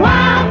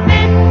 wow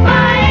fit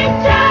by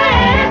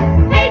H.I.S.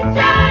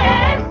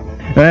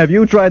 H.I.S. Have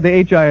you tried the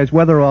HIS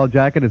Weatherall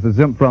jacket? It's a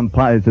zip front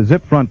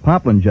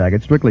poplin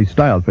jacket, strictly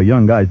styled for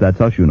young guys. That's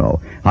us, you know.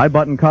 High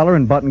button collar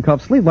and button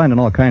cuff, sleeve line in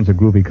all kinds of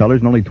groovy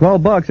colors, and only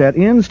 $12 at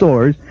in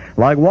stores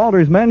like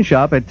Walter's Men's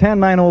Shop at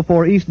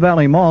 10904 East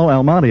Valley Mall,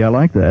 Almonte. I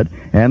like that.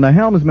 And the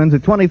Helmsman's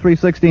at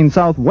 2316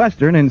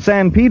 Southwestern in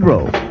San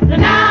Pedro. The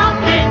now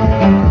fit,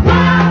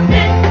 wow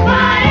fit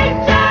by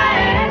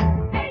H.I.S.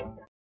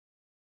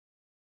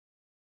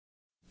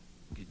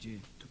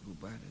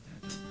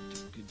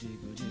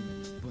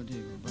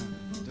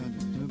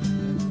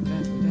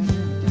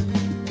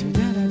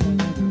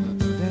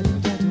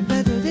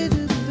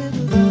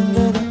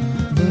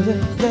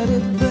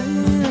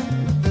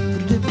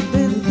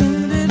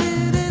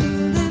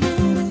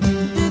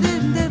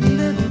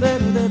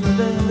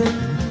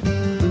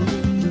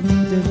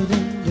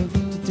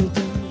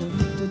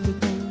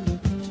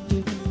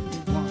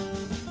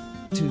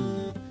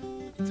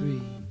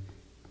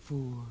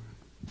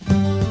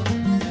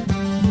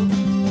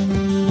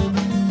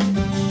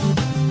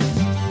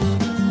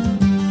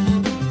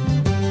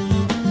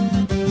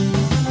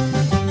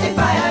 If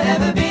I had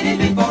ever been it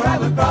before, I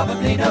would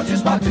probably know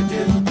just what to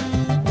do.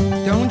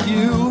 Don't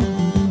you?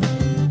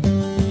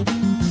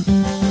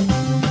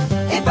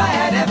 If I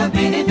had ever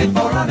been it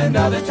before, on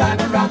another time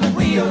around the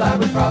wheel, I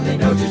would probably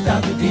know just how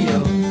to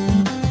deal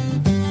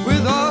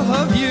with all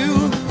of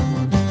you.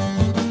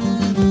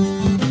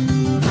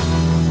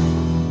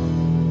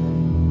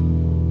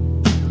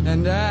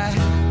 And I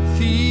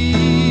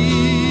feel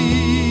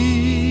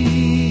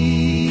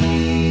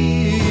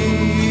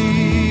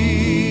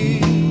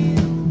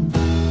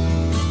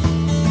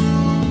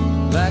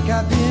like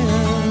I've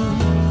been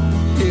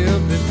here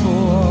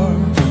before.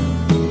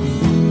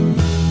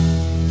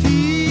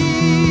 Feel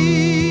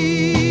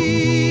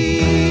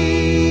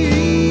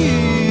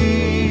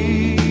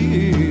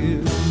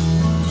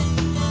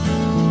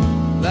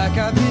like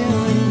I've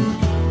been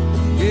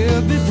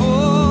here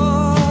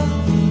before.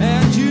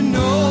 And you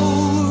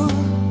know,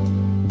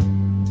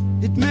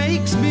 it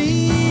makes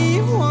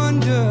me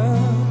wonder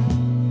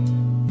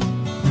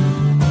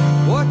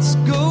what's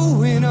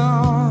going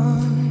on.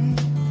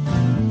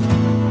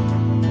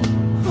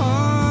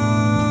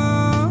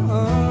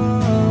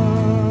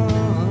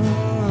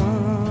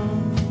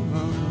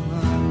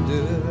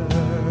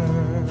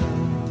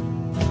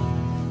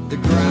 The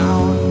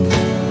ground.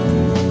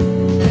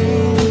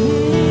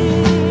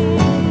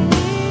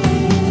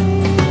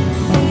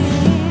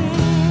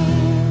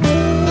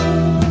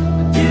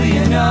 Do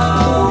you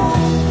know?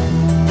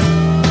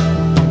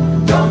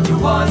 Don't you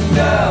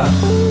wonder?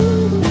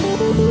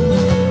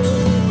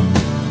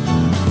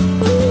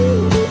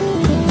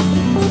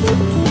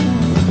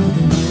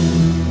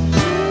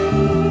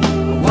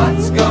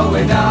 What's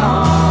going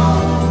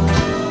on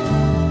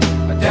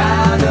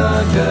down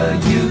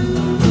under you?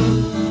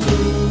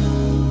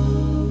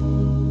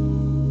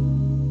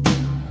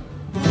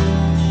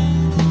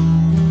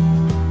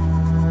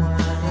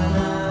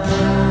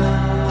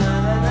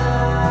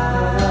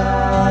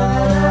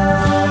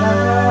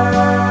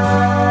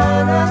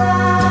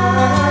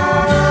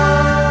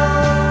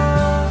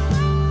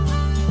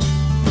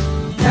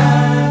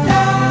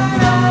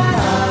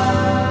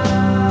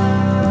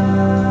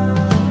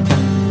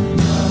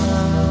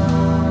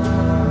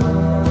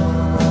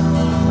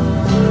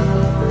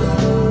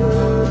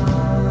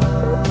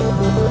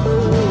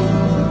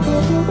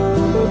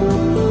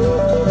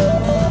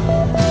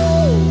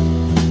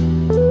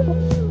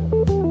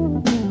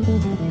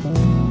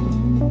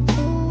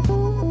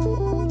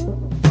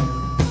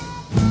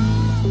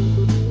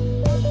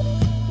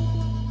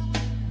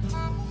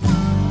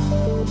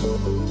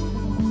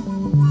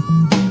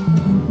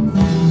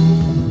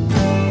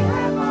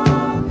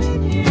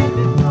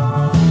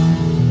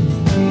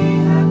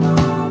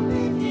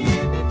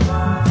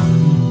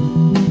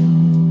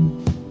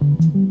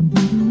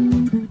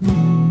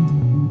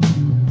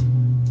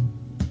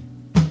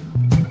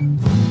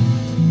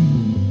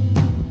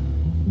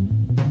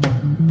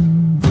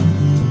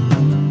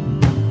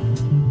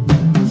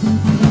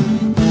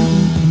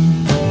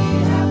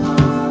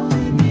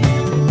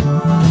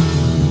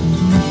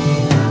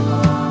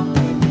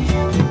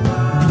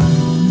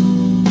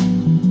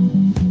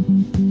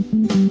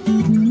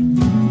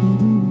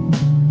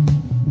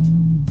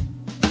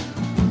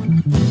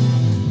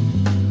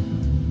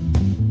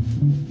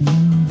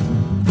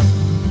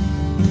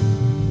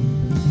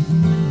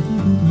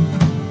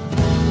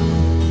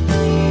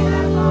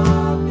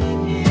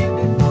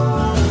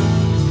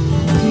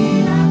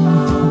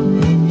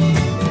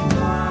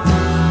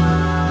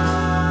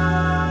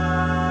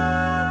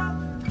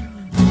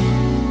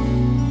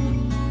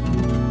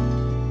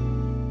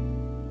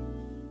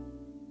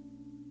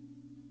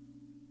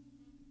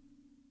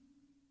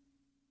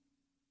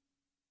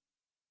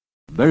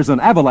 there's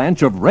an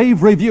avalanche of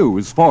rave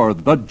reviews for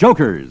The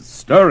Jokers.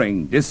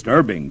 Stirring,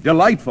 disturbing,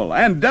 delightful,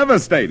 and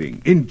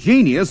devastating.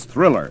 Ingenious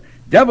thriller.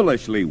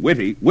 Devilishly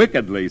witty,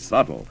 wickedly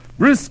subtle.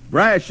 Brisk,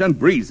 brash, and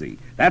breezy.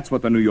 That's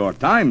what the New York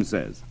Times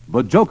says.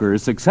 The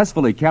Jokers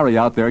successfully carry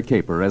out their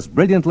caper as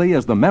brilliantly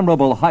as the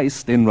memorable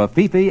heist in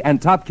Rafifi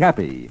and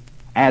Topkapi.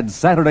 Adds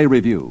Saturday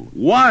Review.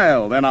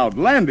 Wild and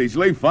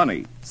outlandishly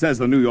funny, says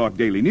the New York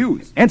Daily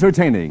News.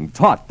 Entertaining,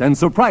 taut, and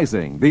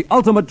surprising. The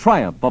ultimate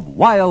triumph of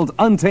wild,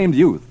 untamed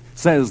youth,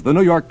 says the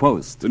New York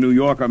Post. The New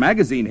Yorker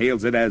magazine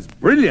hails it as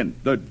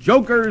brilliant. The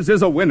Jokers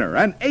is a winner,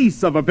 an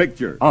ace of a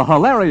picture. A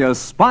hilarious,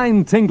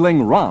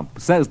 spine-tingling romp,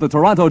 says the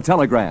Toronto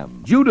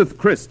Telegram. Judith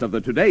Christ of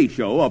the Today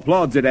Show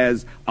applauds it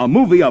as a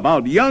movie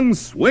about young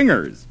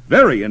swingers.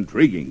 Very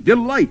intriguing,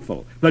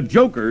 delightful. The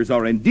Jokers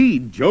are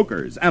indeed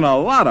jokers, and a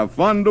lot of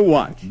fun to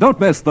watch. Don't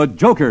miss The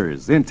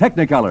Jokers in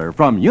Technicolor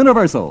from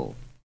Universal.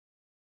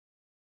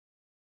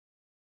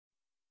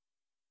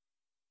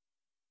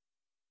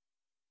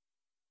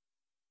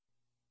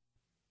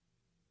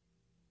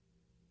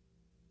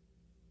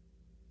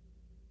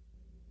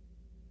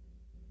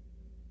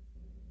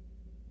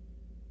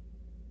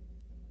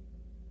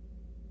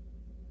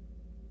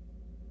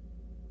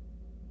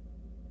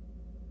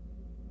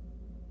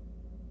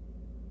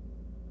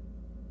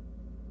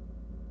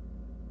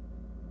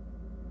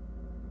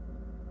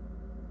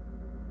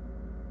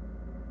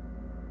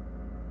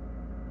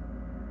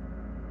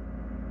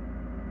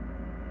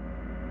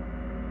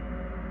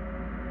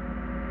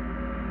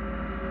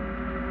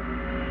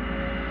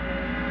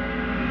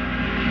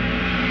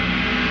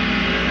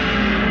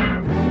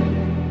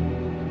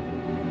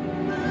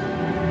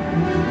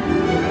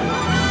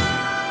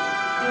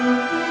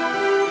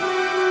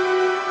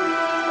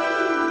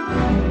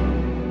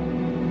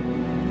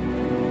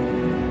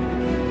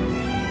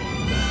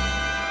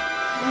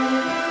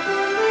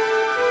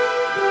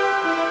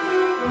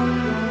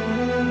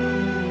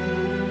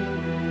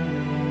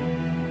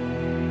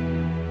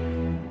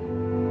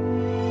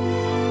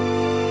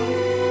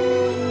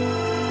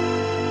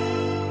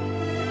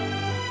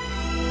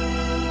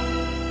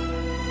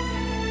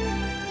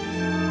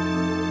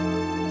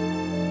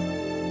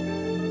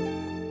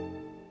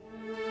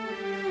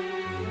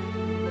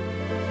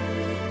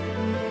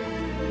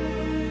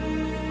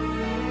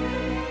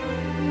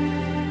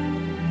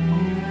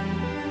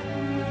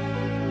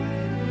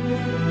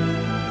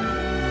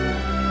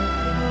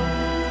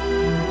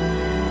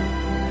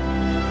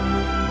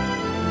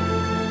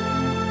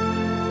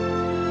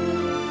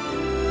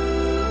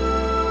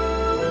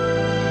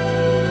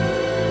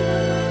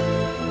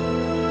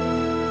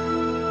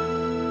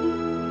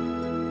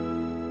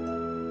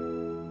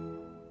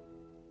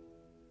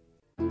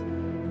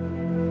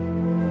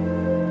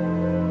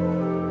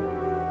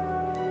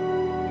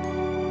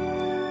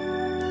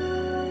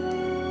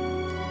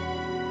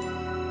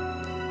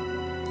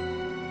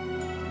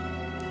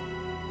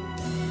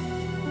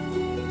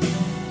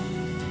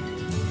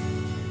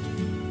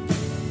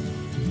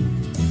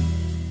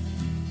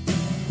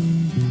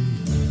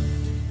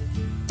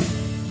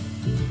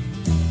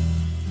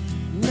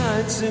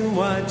 Nights in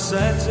white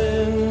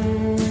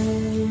satin,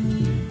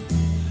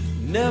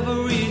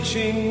 never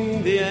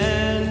reaching the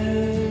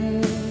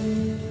end.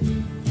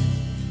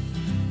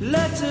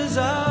 Letters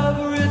I've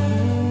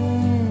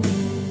written,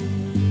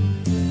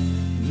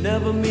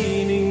 never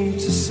meaning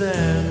to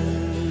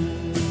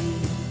send.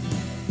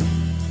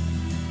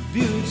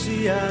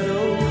 Beauty I'd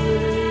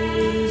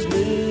always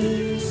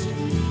missed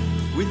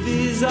with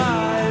these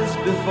eyes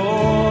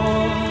before.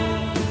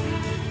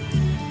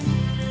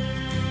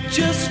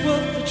 Just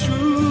what the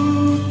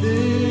truth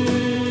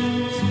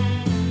is,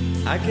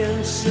 I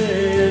can't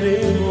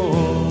say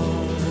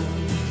anymore,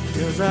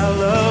 'cause I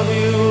love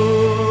you.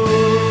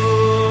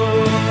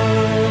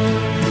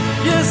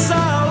 Yes, I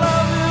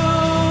love you.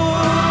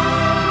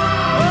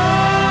 Oh,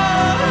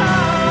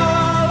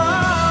 I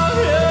love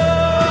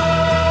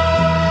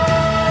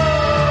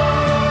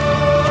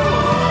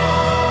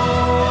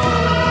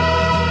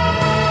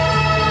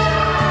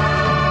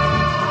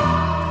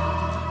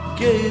you.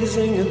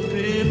 Gazing at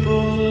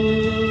people,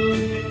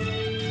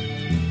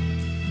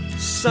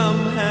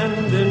 some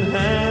hand in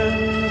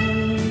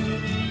hand,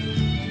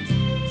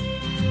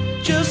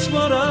 just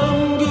what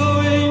I'm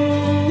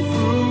going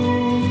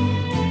through,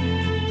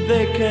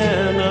 they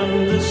can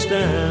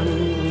understand.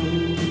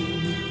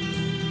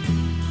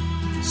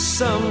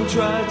 Some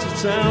try to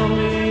tell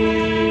me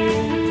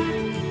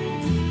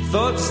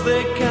thoughts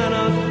they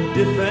cannot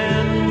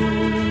defend.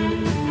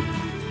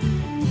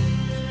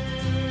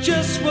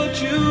 Just what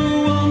you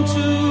want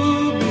to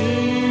be,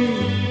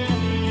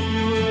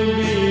 you will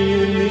be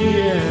in the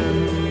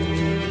end.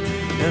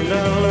 And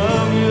I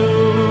love you.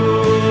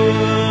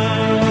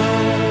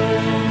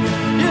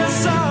 Yes,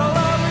 I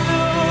love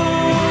you.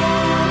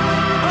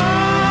 Oh,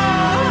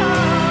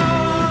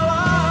 I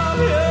love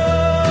you.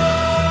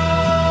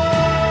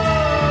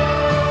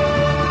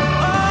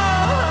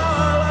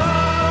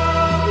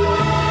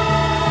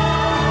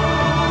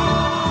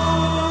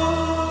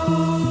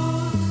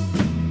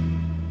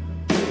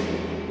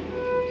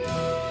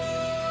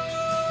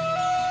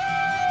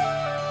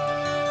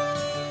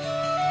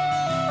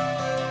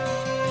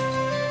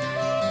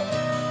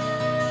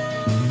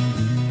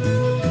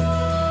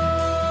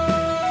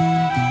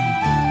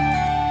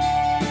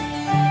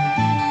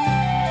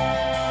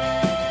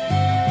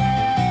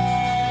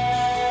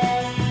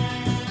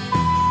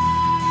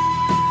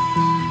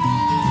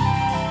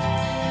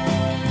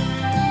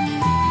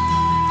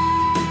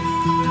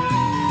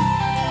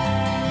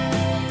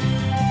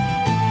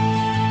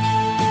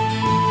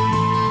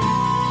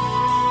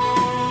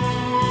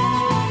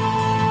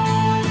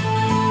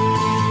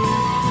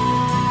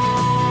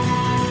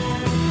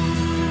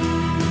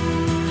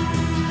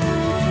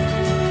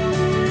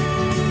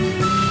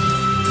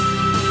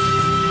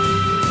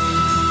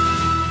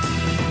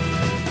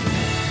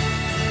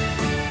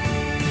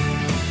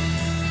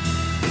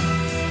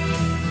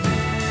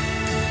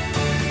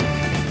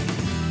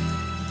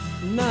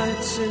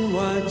 in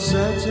white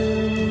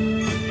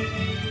satin,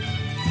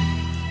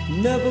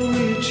 never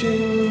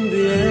reaching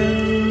the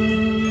end.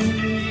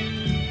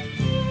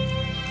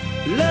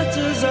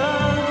 Letters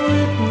I've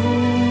written,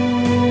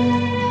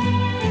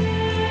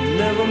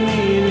 never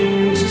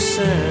meaning to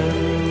send.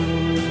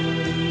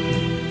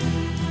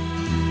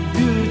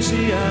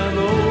 Beauty I've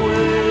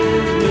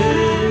always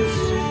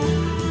missed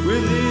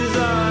with these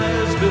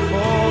eyes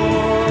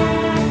before.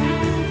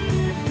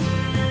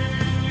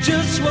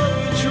 Just what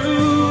the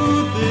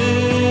truth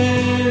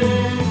is,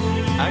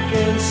 I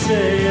can't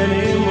say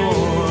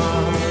anymore,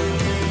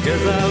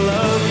 'cause I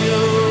love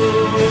you.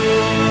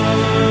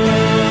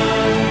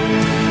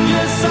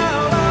 Yes, I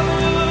love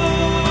you.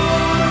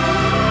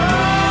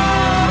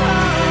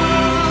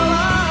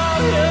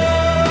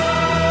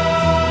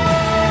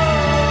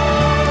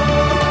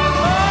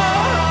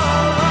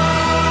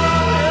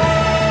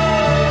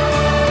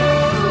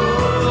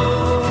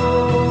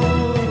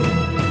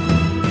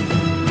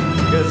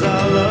 Cause I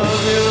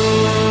love you.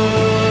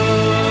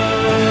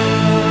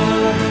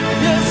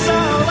 Yes, I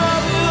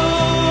love you.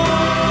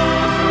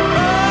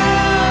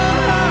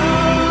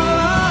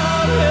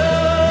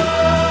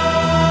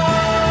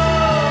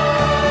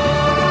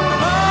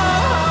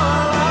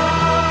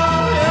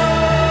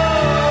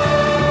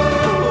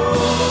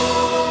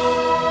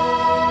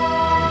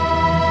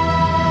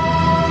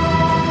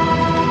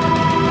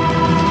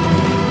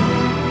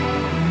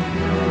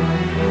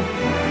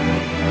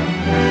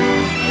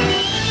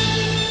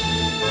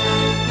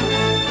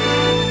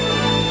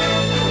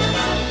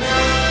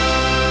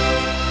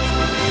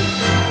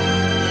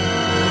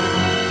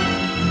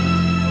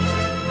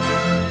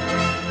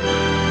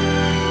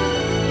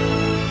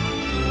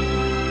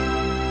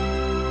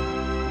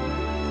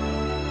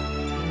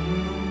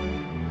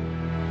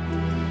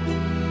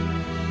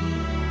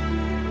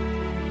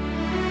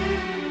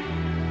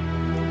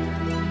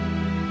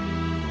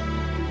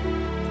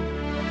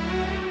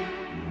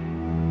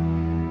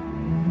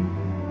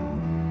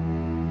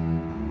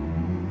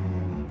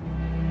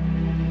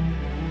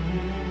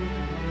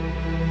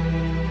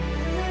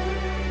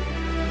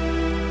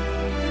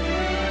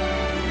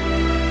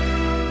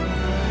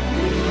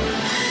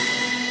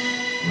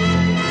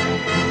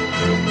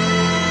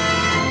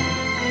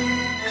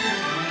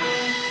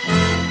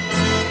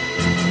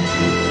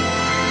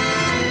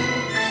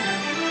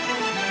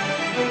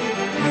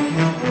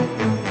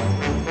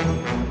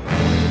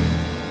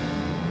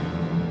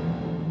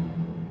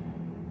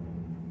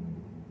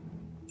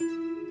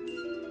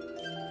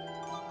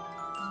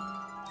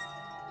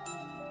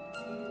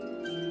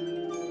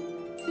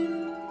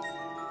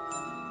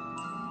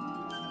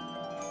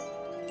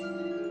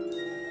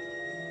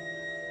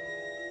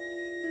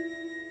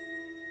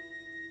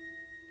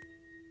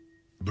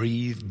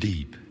 Breathe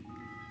deep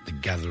the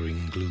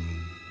gathering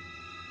gloom.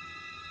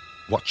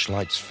 Watch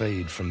lights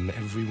fade from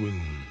every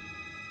room.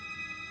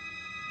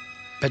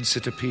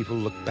 Bedsitter people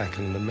look back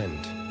and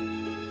lament.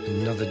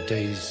 Another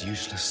day's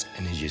useless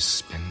energies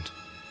spent.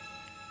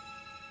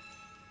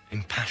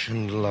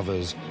 Impassioned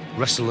lovers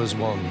wrestle as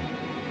one.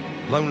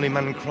 Lonely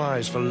man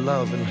cries for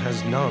love and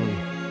has none.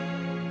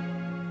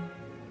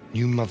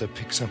 New mother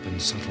picks up and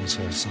settles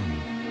her son.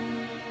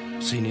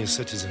 Senior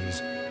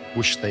citizens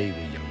wish they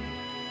were young.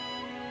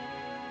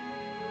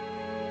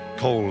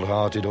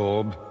 Cold-hearted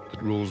orb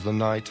that rules the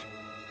night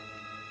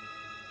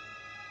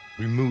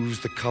removes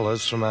the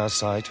colors from our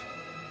sight.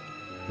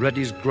 Red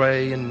is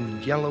grey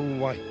and yellow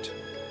white,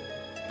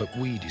 but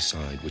we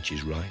decide which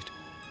is right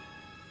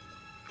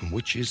and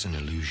which is an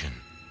illusion.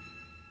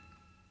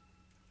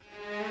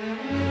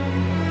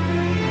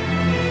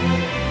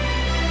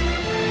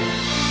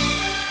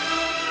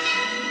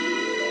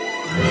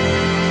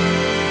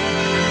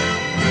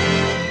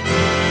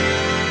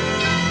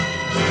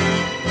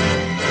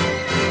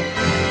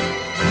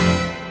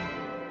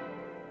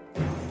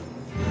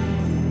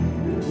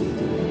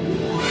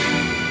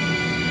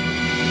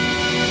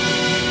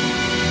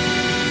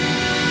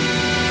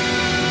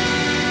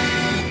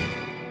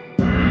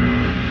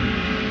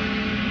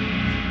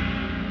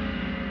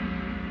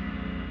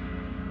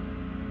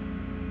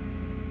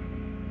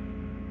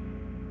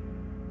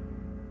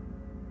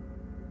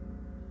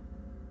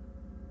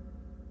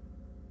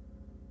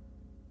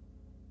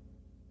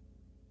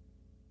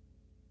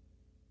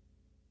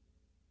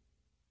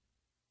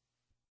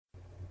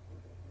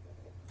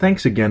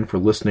 Thanks again for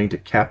listening to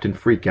Captain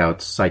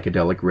Freakout's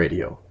Psychedelic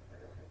Radio.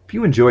 If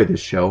you enjoy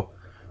this show,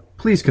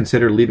 please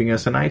consider leaving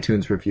us an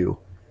iTunes review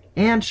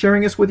and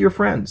sharing us with your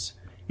friends.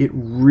 It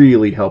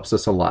really helps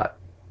us a lot.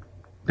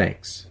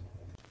 Thanks.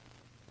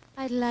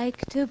 I'd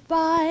like to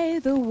buy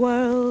the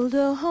world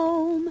a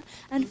home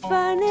and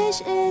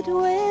furnish it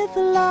with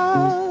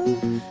love.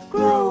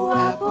 Grow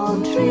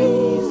apple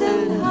trees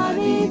and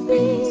honey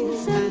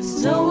bees and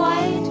snow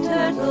white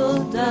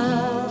turtle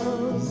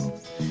doves.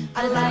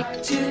 I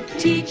like to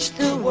teach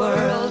the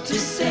world to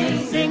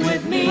sing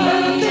with me.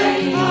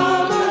 Perfect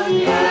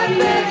harmony.